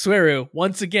Sweru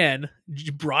once again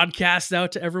broadcasts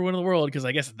out to everyone in the world, because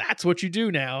I guess that's what you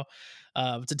do now,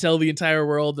 to tell the entire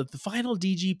world that the final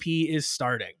DGP is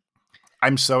starting.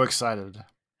 I'm so excited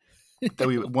that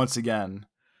we once again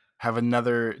have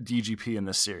another DGP in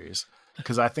this series,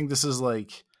 because I think this is the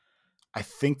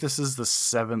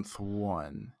 7th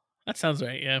one. That sounds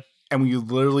right, yeah. And we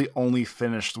literally only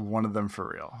finished one of them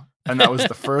for real. And that was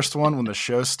the first one when the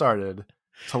show started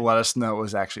to let us know it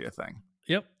was actually a thing.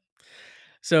 Yep.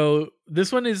 So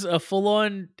this one is a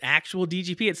full-on actual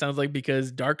DGP, it sounds like,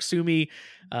 because Dark Sumi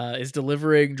is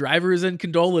delivering drivers and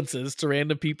condolences to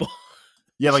random people.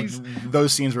 Yeah, like She's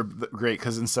those scenes were great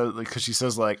because instead, like, because she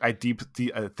says like, I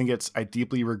think it's I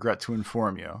deeply regret to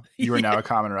inform you, you are now a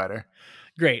Kamen Rider.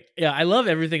 great. Yeah, I love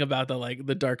everything about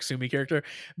the Dark Sumi character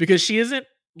because she isn't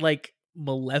like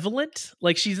malevolent.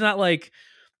 Like she's not like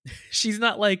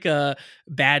a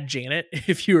bad Janet,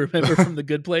 if you remember from The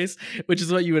Good Place, which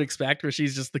is what you would expect, where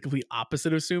she's just the complete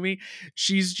opposite of Sumi.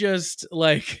 She's just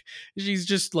like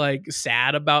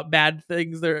sad about bad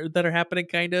things that are happening,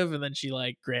 kind of, and then she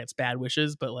like grants bad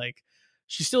wishes, but like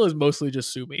she still is mostly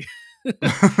just Sumi.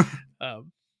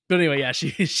 um, but anyway,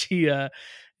 yeah,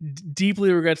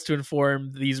 deeply regrets to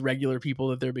inform these regular people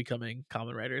that they're becoming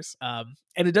Kamen Riders.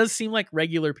 And it does seem like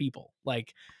regular people,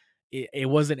 like it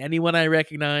wasn't anyone I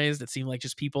recognized. It seemed like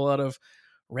just people out of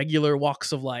regular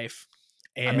walks of life.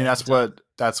 I mean, And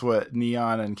that's what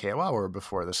Neon and KOL were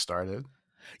before this started.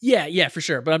 yeah, for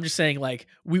sure. But I'm just saying, like,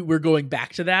 we're going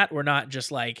back to that. We're not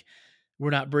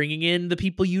bringing in the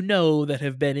people that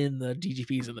have been in the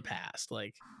DGPs in the past.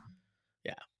 Like,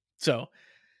 yeah. So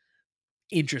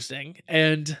interesting.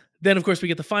 And then, of course, we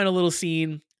get the final little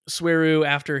scene. Sweru,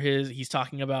 after he's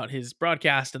talking about his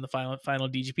broadcast and the final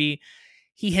DGP,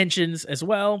 he henshins as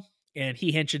well, and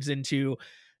he henshins into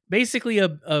basically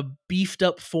a beefed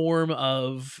up form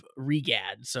of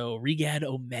Regad. So Regad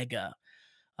Omega.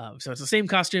 So it's the same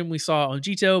costume we saw on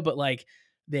Jito, but like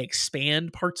they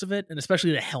expand parts of it, and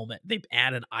especially the helmet. They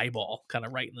add an eyeball kind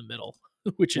of right in the middle,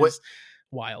 which What? is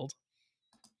wild.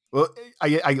 Well,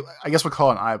 I guess we'll call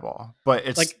it an eyeball, but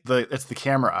Like, it's the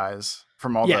camera eyes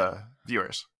from all yeah, the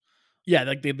viewers. yeah,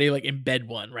 like they like embed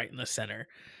one right in the center,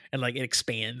 and like it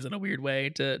expands in a weird way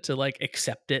to like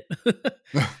accept it.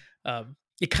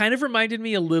 It kind of reminded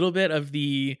me a little bit of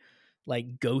the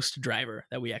like Ghost Driver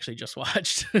that we actually just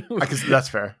watched. That's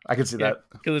fair. I can see Yeah, that.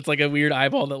 because it's like a weird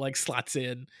eyeball that like slots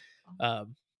in.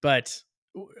 But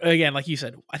again, like you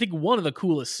said, I think one of the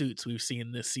coolest suits we've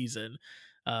seen this season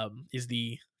is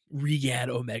the Regad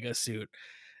Omega suit,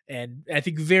 and I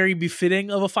think very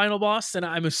befitting of a final boss. And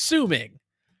I'm assuming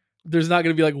there's not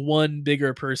going to be like one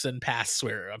bigger person past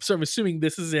Swearer. I'm assuming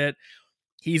this is it.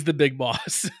 He's the big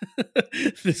boss.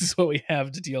 This is what we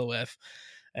have to deal with.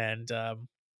 And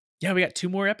yeah, we got 2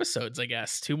 more episodes, I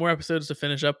guess. 2 more episodes to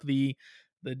finish up the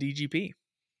DGP.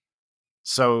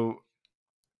 So,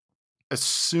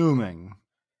 assuming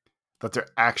that they're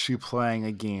actually playing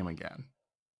a game again,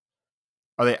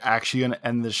 are they actually going to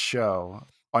end this show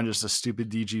on just a stupid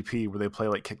DGP where they play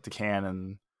like Kick the Can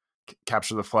and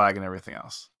Capture the Flag and everything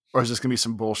else? Or is this going to be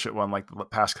some bullshit one like the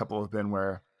past couple have been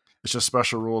where it's just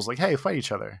special rules like, hey, fight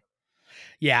each other?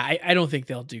 Yeah, I don't think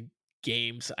they'll do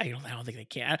games. I don't think they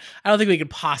can. I don't think they could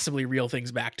possibly reel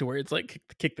things back to where it's like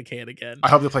kick the can again. I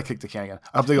hope they play Kick the Can again.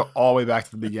 I hope they go all the way back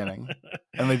to the beginning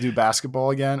and they do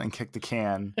basketball again and Kick the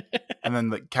Can, and then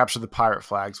the Capture the Pirate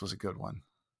Flags was a good one.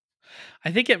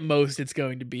 I think at most it's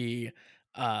going to be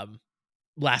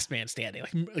last man standing,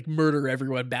 like murder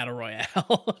everyone battle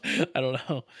royale. I don't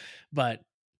know, but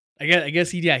I guess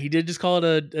he did just call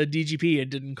it a DGP and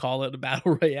didn't call it a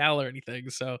battle royale or anything.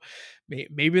 So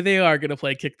maybe they are gonna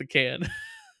play kick the can.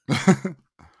 That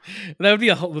would be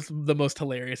the most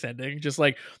hilarious ending. Just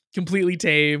like completely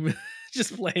tame,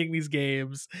 just playing these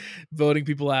games, voting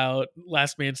people out.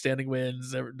 Last man standing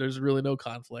wins. There's really no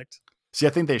conflict. See,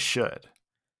 I think they should.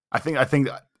 I think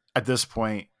at this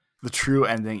point, the true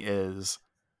ending is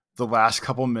the last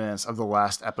couple minutes of the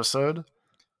last episode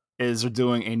is they're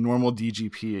doing a normal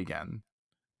DGP again,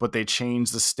 but they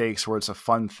change the stakes where it's a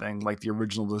fun thing like the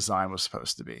original design was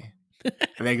supposed to be.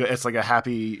 And it's like a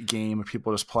happy game where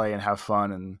people just play and have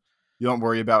fun, and you don't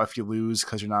worry about if you lose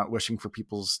because you're not wishing for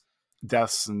people's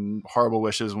deaths and horrible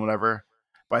wishes and whatever.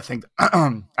 But I think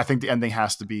I think the ending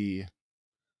has to be.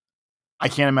 I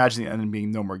can't imagine the ending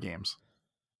being no more games.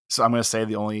 So I'm going to say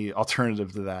the only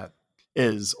alternative to that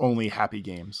is only happy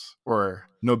games or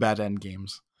no bad end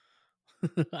games.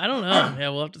 I don't know. Yeah,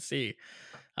 we'll have to see.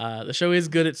 The show is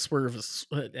good at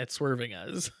swerving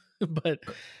us, but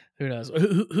who knows?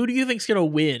 Who do you think's gonna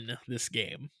win this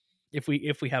game if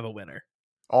we have a winner?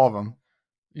 All of them.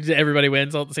 Everybody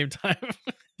wins all at the same time.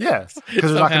 Yes,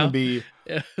 because there's not going to be.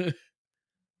 Yeah.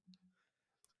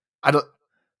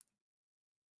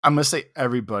 I'm going to say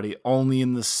everybody only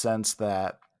in the sense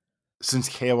that since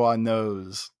Kawa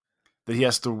knows that he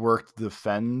has to work to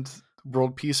defend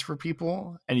world peace for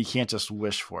people and he can't just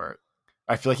wish for it.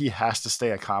 I feel like he has to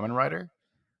stay a Kamen Rider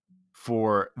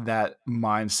for that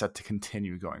mindset to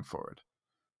continue going forward.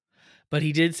 But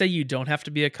he did say you don't have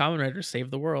to be a Kamen Rider to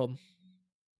save the world.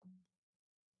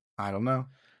 I don't know.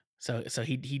 So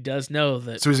he does know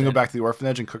that. So he's gonna go back to the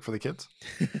orphanage and cook for the kids.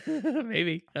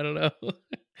 Maybe, I don't know.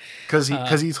 Because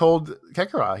he told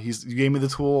Kekara, you gave me the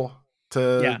tool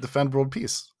to defend world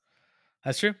peace.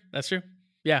 That's true.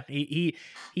 Yeah,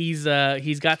 he's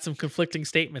got some conflicting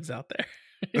statements out there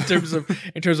in terms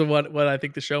of what I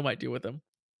think the show might do with him.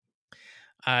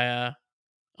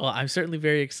 I'm certainly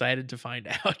very excited to find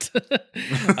out.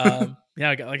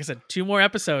 Yeah, like I said, 2 more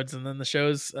episodes and then the show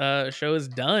is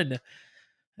done.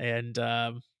 And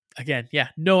again,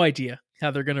 no idea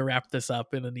how they're gonna wrap this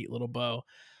up in a neat little bow.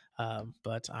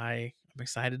 But I'm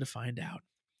excited to find out.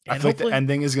 And I feel like the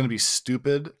ending is going to be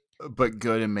stupid, but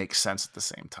good and makes sense at the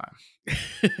same time.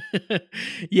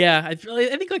 Yeah, I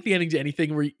think like the ending to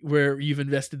anything where you've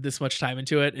invested this much time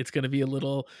into it, it's going to be a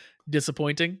little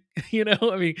disappointing.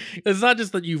 I mean, it's not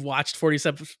just that you've watched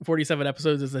 47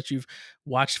 episodes, it's that you've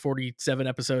watched 47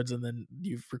 episodes and then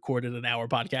you've recorded an hour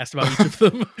podcast about each of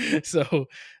them. So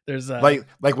there's like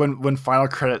when final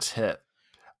credits hit,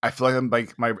 I feel like I'm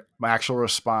like my actual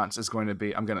response is going to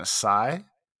be, I'm going to sigh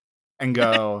and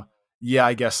go, yeah,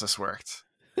 I guess this worked.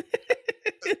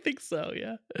 I think so.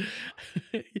 Yeah.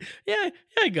 yeah,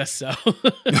 I guess so.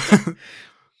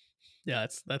 Yeah,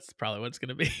 that's probably what it's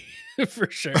gonna be for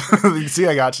sure. See,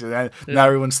 I got you. Now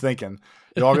everyone's thinking.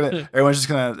 Everyone's just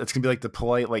it's gonna be like the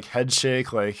polite like head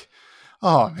shake, like,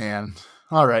 oh man,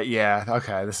 all right, yeah,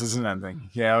 okay, this is an ending.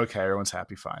 Yeah, okay, everyone's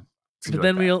happy, fine. But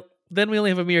then we only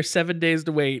have a mere 7 days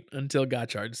to wait until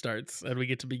Gotchard starts, and we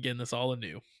get to begin this all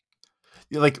anew.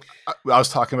 Like I was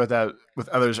talking about that with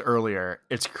others earlier.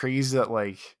 It's crazy that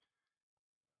like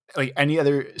any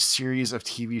other series of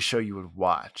TV show you would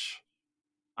watch,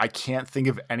 I can't think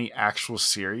of any actual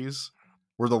series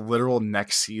where the literal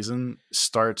next season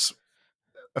starts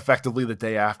effectively the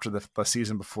day after the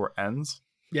season before ends.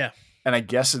 Yeah. And I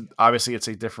guess obviously it's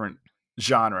a different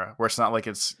genre where it's not like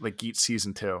it's like Geats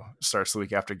season 2 starts the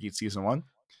week after Geats season 1.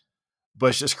 But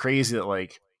it's just crazy that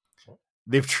like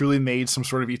they've truly made some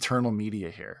sort of eternal media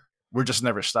here where it just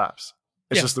never stops.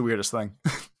 It's just the weirdest thing.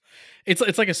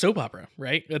 It's like a soap opera,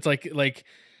 right? It's like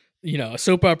a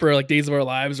soap opera like Days of Our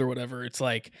Lives or whatever. It's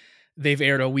like they've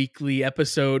aired a weekly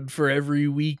episode for every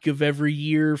week of every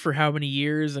year for how many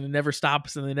years, and it never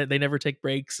stops, and they never take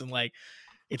breaks, and like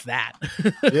it's that.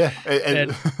 Yeah.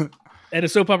 And a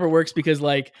soap opera works because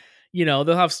like, they'll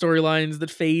have storylines that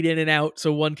fade in and out,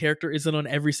 so one character isn't on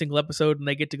every single episode and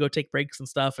they get to go take breaks and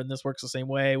stuff, and this works the same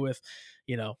way with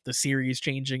the series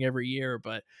changing every year.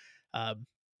 But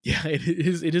yeah,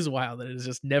 it is wild that it is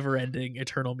just never ending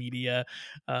eternal media,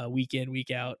 week in,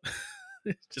 week out.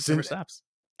 It just never stops.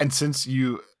 And since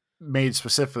you made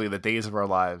specifically the Days of Our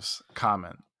Lives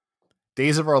comment,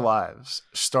 Days of Our Lives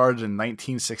started in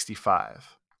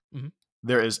 1965. Mm-hmm.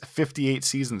 There is 58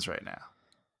 seasons right now.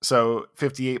 So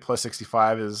 58 plus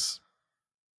 65 is,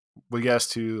 we guess,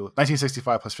 to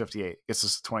 1965 plus 58. It's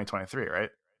just 2023, right?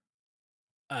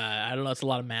 I don't know. It's a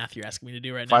lot of math you're asking me to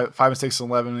do right now. 5 and 6 and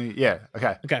 11. Yeah.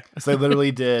 Okay. So they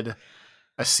literally did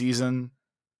a season.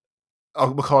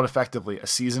 We'll call it effectively a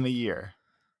season a year.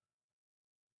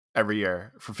 Every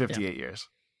year for 58 years.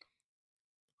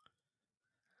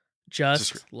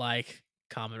 Just like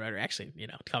Kamen Rider. Actually,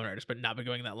 Kamen Rider's but not been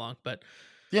going that long, but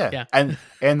yeah.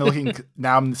 And looking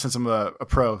now, since I'm a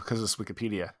pro because it's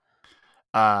Wikipedia,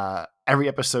 every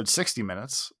episode 60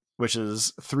 minutes, which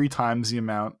is 3 times the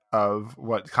amount of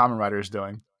what Kamen Rider is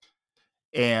doing.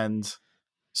 And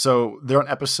so they're on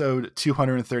episode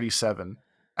 237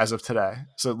 as of today.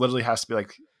 So it literally has to be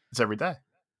like it's every day.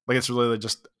 Like it's really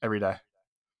just every day.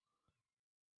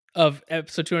 Of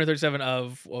episode 237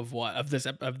 of what? Of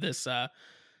this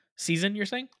season, you're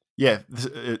saying? Yeah,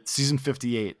 season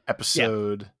 58,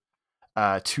 episode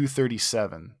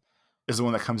 237 is the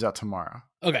one that comes out tomorrow.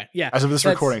 Okay, yeah. As of this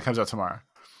recording, it comes out tomorw.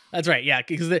 That's right, yeah,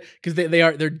 because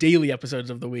they're daily episodes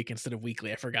of the week instead of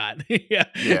weekly. I forgot. yeah,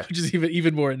 which is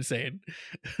even more insane.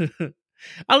 I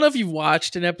don't know if you've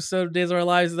watched an episode of Days of Our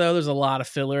Lives though. There's a lot of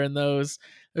filler in those.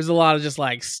 There's a lot of just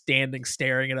like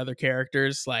staring at other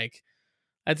characters. Like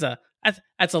that's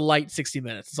a light 60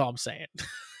 minutes. That's all I'm saying.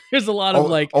 There's a lot of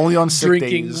like only on sick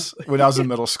days when I was in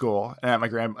middle school and at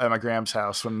my grand's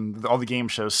house when all the game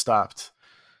shows stopped.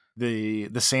 The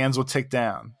sands would tick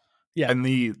down. Yeah, and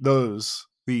those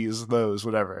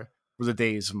whatever were the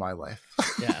days of my life.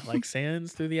 Yeah, like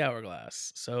sands through the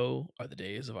hourglass, so are the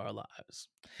days of our lives.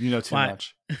 You know too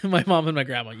much. My mom and my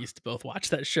grandma used to both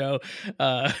watch that show.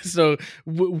 So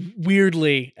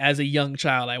weirdly, as a young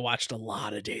child, I watched a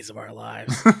lot of Days of Our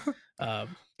Lives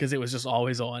because it was just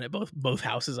always on at both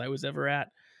houses I was ever at.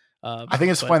 I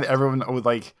think it's funny that everyone would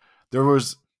like.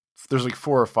 There's like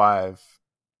 4 or 5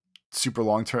 super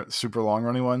long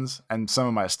running ones, and some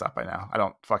of my stuff by now. I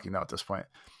don't fucking know at this point.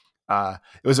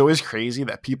 It was always crazy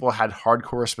that people had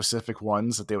hardcore specific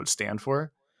ones that they would stand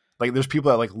for. Like there's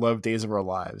people that like love Days of Our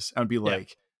Lives and would be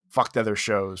like, fuck the other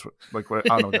shows. Like what,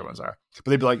 I don't know what their ones are, but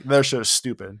they'd be like, their show's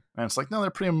stupid. And it's like, no,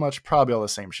 they're pretty much probably all the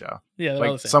same show. Yeah. They're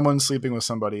all Like the same. someone's sleeping with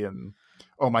somebody and,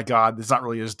 oh my God, it's not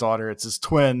really his daughter. It's his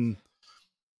twin.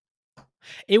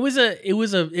 It was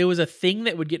a thing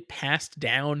that would get passed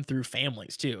down through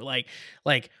families too.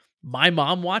 Like my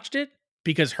mom watched it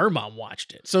because her mom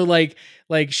watched it. So like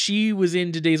she was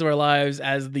into Days of Our Lives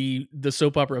as the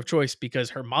soap opera of choice because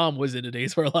her mom was into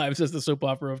Days of Our Lives as the soap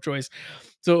opera of choice.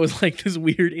 So it was like this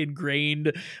weird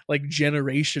ingrained like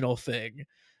generational thing.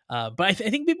 But I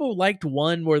think people liked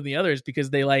one more than the others because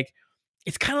they like,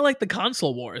 it's kind of like the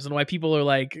console wars and why people are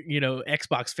like,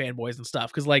 Xbox fanboys and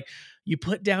stuff. Cause like you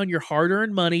put down your hard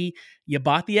earned money, you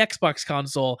bought the Xbox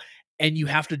console, and you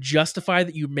have to justify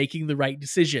that you're making the right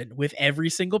decision with every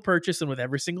single purchase and with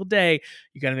every single day.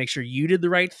 You got to make sure you did the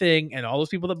right thing. And all those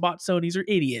people that bought Sony's are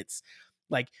idiots.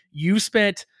 Like you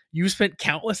spent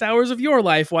countless hours of your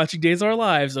life watching Days of Our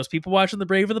Lives. Those people watching The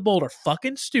Brave and the Bold are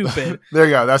fucking stupid. There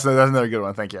you go. That's another good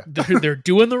one. Thank you. They're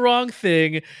doing the wrong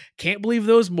thing. Can't believe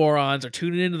those morons are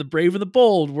tuning into The Brave and the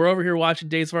Bold. We're over here watching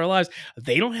Days of Our Lives.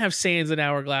 They don't have sands and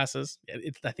hourglasses.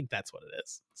 I think that's what it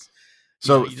is.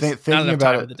 So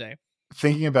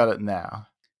thinking about it now.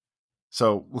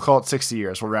 So we'll call it 60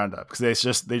 years. We'll round up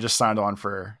because they just signed on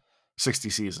for 60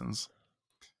 seasons.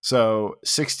 So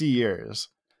 60 years.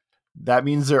 That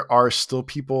means there are still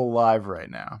people alive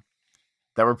right now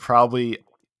that were probably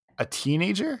a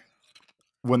teenager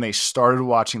when they started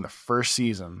watching the first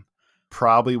season,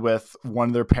 probably with one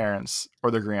of their parents or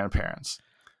their grandparents.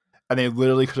 And they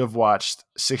literally could have watched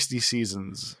 60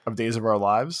 seasons of Days of Our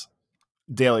Lives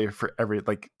daily for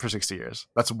 60 years.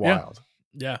 That's wild.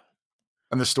 Yeah.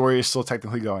 And the story is still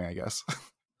technically going, I guess.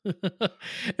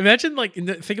 Imagine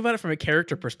think about it from a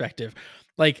character perspective.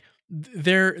 Like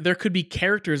there could be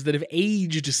characters that have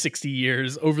aged 60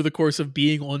 years over the course of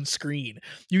being on screen.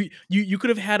 You could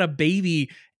have had a baby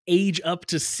age up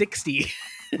to 60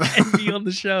 and be on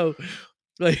the show.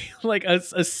 Like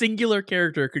a singular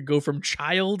character could go from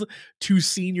child to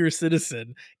senior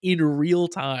citizen in real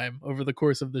time over the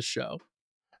course of this show.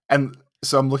 And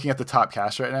so I'm looking at the top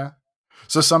cast right now.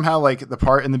 So somehow, like the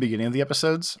part in the beginning of the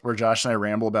episodes where Josh and I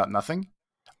ramble about nothing,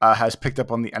 has picked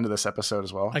up on the end of this episode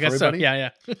as well. I guess so. Yeah.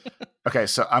 Okay,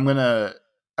 so I'm gonna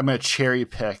cherry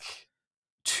pick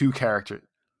 2 characters.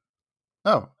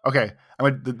 Oh, okay.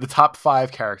 The top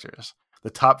 5 characters, the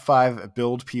top 5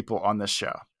 build people on this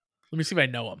show. Let me see if I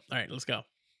know them. All right, let's go.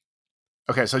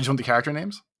 Okay, so you just want the character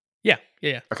names? Yeah.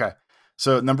 Okay,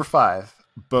 so number 5,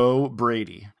 Bo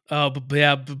Brady. Oh,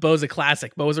 yeah, Bo's a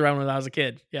classic. Bo was around when I was a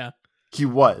kid. Yeah.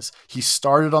 He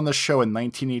started on the show in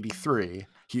 1983.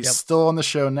 He's still on the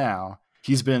show now.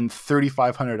 He's been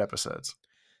 3,500 episodes.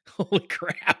 Holy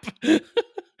crap.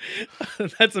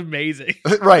 That's amazing.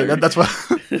 Right. That's what.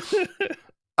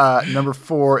 Number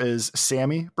 4 is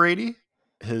Sammy Brady,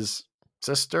 his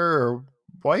sister or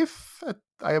wife,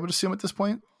 I would assume at this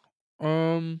point.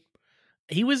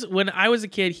 He was, when I was a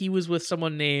kid, he was with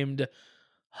someone named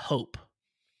Hope.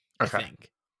 I think.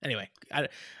 Anyway, I don't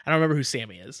remember who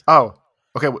Sammy is. Oh,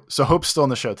 okay. So Hope's still on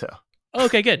the show too.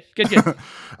 Okay, good.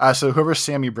 So whoever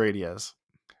Sammy Brady is,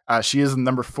 she is the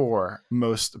number 4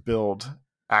 most billed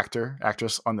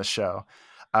actress on the show.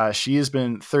 She has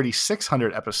been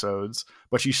 3,600 episodes,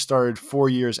 but she started 4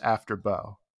 years after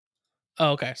Bo.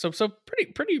 Oh, okay. So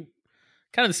pretty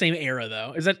kind of the same era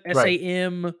though. Is that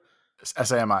SAM? Right.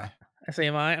 SAMI.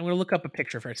 SAMI. I'm going to look up a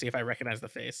picture for it, see if I recognize the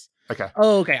face. Okay.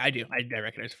 Oh, okay. I do. I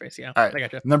recognize the face. Yeah. All right. I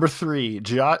gotcha. Number 3,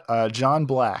 John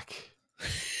Black.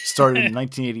 Started in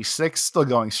 1986, still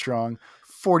going strong.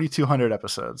 4,200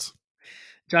 episodes.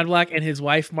 John Black and his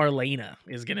wife Marlena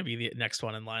is going to be the next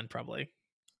one in line, probably.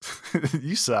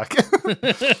 You suck.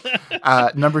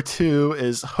 Number 2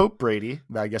 is Hope Brady.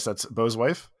 I guess that's Bo's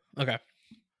wife. Okay.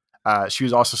 She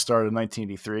was also started in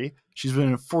 1983. She's been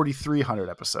in 4,300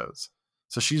 episodes.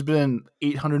 So she's been in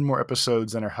 800 more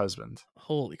episodes than her husband.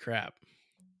 Holy crap.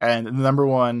 And the number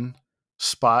 1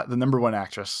 spot, the number 1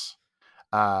 actress,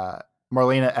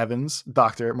 Marlena Evans,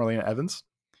 Dr. Marlena Evans,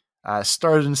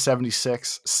 started in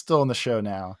 76, still on the show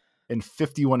now in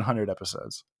 5,100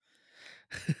 episodes.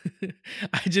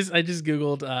 I just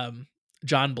Googled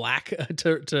John Black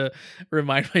to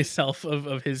remind myself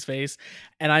of his face.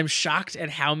 And I'm shocked at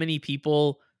how many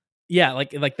people,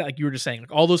 like you were just saying,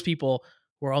 like all those people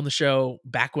were on the show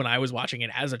back when I was watching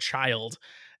it as a child.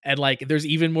 And like, there's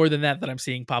even more than that I'm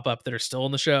seeing pop up that are still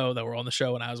on the show, that were on the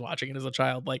show when I was watching it as a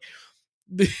child. Like,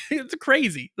 It's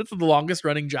crazy. That's the longest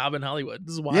running job in Hollywood.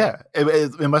 This is wild. Yeah,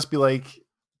 it must be like,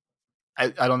 I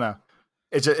don't know.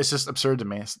 It's just absurd to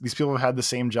me. These people have had the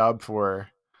same job for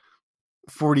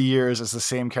 40 years as the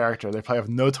same character. They probably have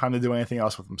no time to do anything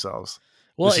else with themselves.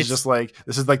 Well, this is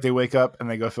like they wake up and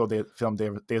they go film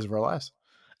Days of Our Lives.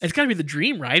 It's got to be the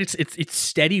dream, right? It's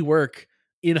steady work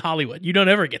in Hollywood. You don't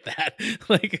ever get that.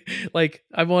 like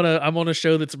I'm on a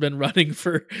show that's been running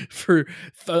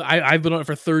I've been on it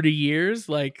for 30 years.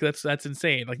 Like that's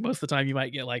insane. Like most of the time you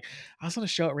might get like, I was on a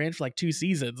show that ran for like 2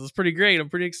 seasons. It's pretty great. I'm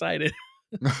pretty excited.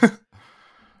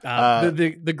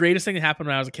 The greatest thing that happened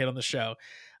when I was a kid on the show,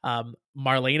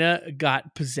 Marlena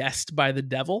got possessed by the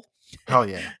devil. Oh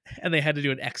yeah. And they had to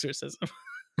do an exorcism.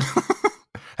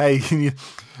 Hey,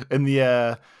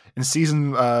 in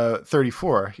season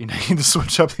 34, you need to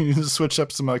switch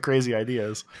up some crazy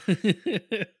ideas.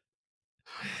 To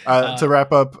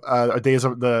wrap up our days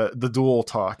of the duel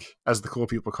talk, as the cool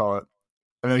people call it,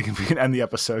 and then we can end the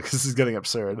episode because this is getting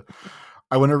absurd.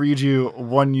 I want to read you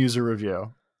one user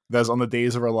review that's on the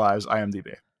Days of Our Lives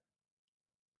IMDb.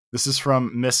 This is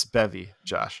from Miss Bevy,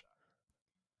 Josh.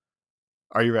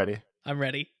 Are you ready? I'm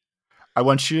ready. I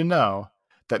want you to know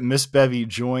that Miss Bevy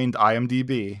joined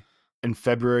IMDb in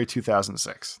February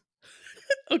 2006.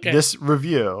 Okay. This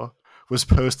review was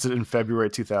posted in February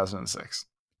 2006.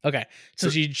 Okay. So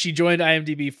she joined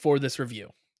IMDb for this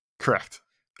review. Correct.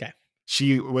 Okay.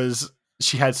 She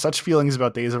had such feelings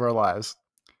about Days of Our Lives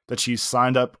that she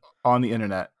signed up on the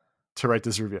internet to write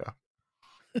this review.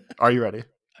 Are you ready?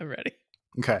 I'm ready.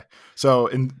 Okay. So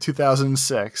in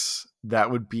 2006, that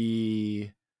would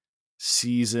be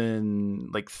season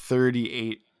like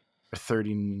 38 or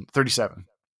 37,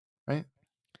 right?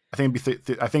 I think it'd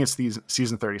be I think it's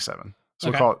season 37. So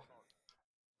okay. We'll call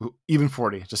it even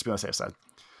 40, just to be on the safe side.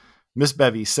 Miss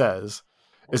Bevy says,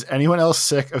 "Is anyone else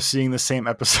sick of seeing the same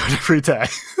episode every day?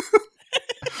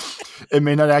 It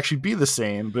may not actually be the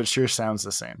same, but it sure sounds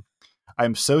the same.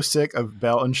 I'm so sick of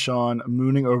Belle and Sean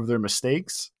mooning over their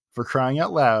mistakes. For crying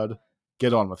out loud,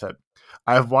 get on with it.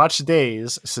 I've watched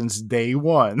Days since day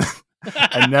one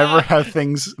and never have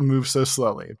things move so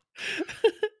slowly.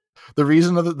 The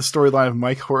reason that the storyline of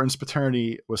Mike Horton's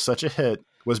paternity was such a hit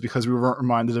was because we weren't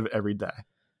reminded of it every day. It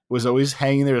was always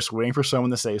hanging there just waiting for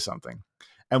someone to say something.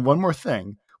 And one more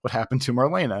thing, what happened to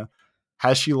Marlena?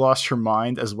 Has she lost her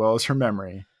mind as well as her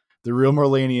memory? The real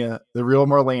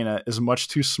Marlena is much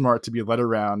too smart to be led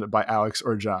around by Alex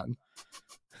or John."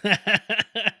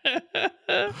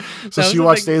 So she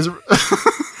watched Days of...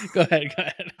 Go ahead.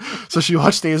 So she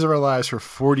watched Days of Our Lives for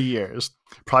 40 years.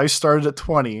 Probably started at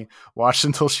 20, watched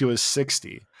until she was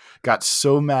 60. Got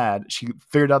so mad, she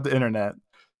figured out the internet,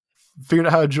 figured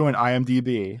out how to join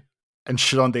IMDb, and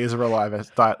shit on Days of Our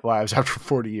Lives after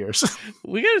 40 years.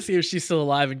 We gotta see if she's still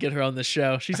alive and get her on the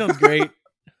show. She sounds great.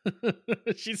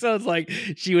 She sounds like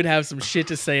she would have some shit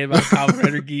to say about Kamen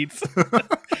Rider Geats.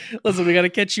 Listen, we got to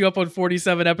catch you up on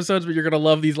 47 episodes, but you're going to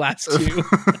love these last 2.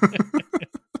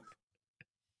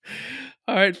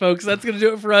 All right, folks, that's going to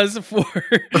do it for us for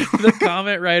the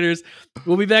Comment Writers.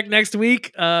 We'll be back next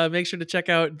week. Make sure to check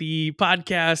out the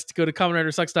podcast. Go to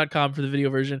KamenRiderSucks.com for the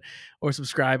video version, or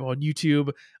subscribe on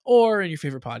YouTube or in your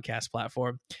favorite podcast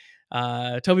platform.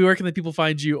 Toby, where can the people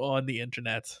find you on the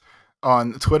internet?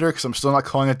 On Twitter, because I'm still not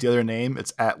calling it the other name,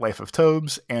 it's at Life of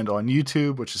Tobes, and on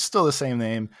YouTube, which is still the same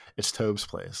name, it's Tobes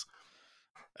Plays.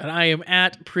 And I am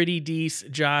at Pretty Dece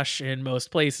Josh in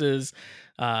most places.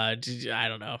 I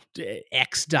don't know,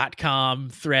 x.com,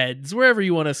 Threads, wherever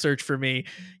you want to search for me,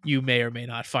 you may or may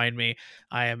not find me.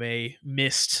 I am a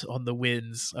mist on the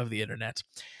winds of the internet.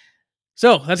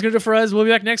 So that's going to do it for us. We'll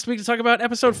be back next week to talk about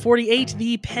episode 48,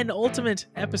 the penultimate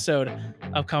episode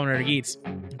of Kamen Rider Geats.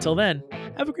 Until then,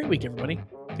 have a great week, everybody.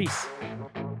 Peace.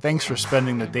 Thanks for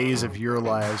spending the days of your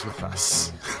lives with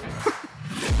us.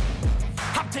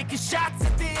 I'm taking shots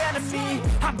at the enemy.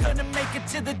 I'm gonna make it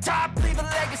to the top, leave a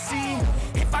legacy.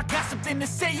 If I got something to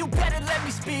say, you better let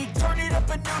me speak. Turn it up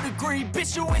a new degree,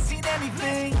 bitch, you ain't seen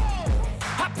anything.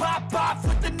 I pop off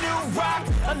with the new rock,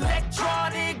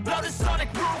 electronic, blow the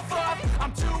sonic roof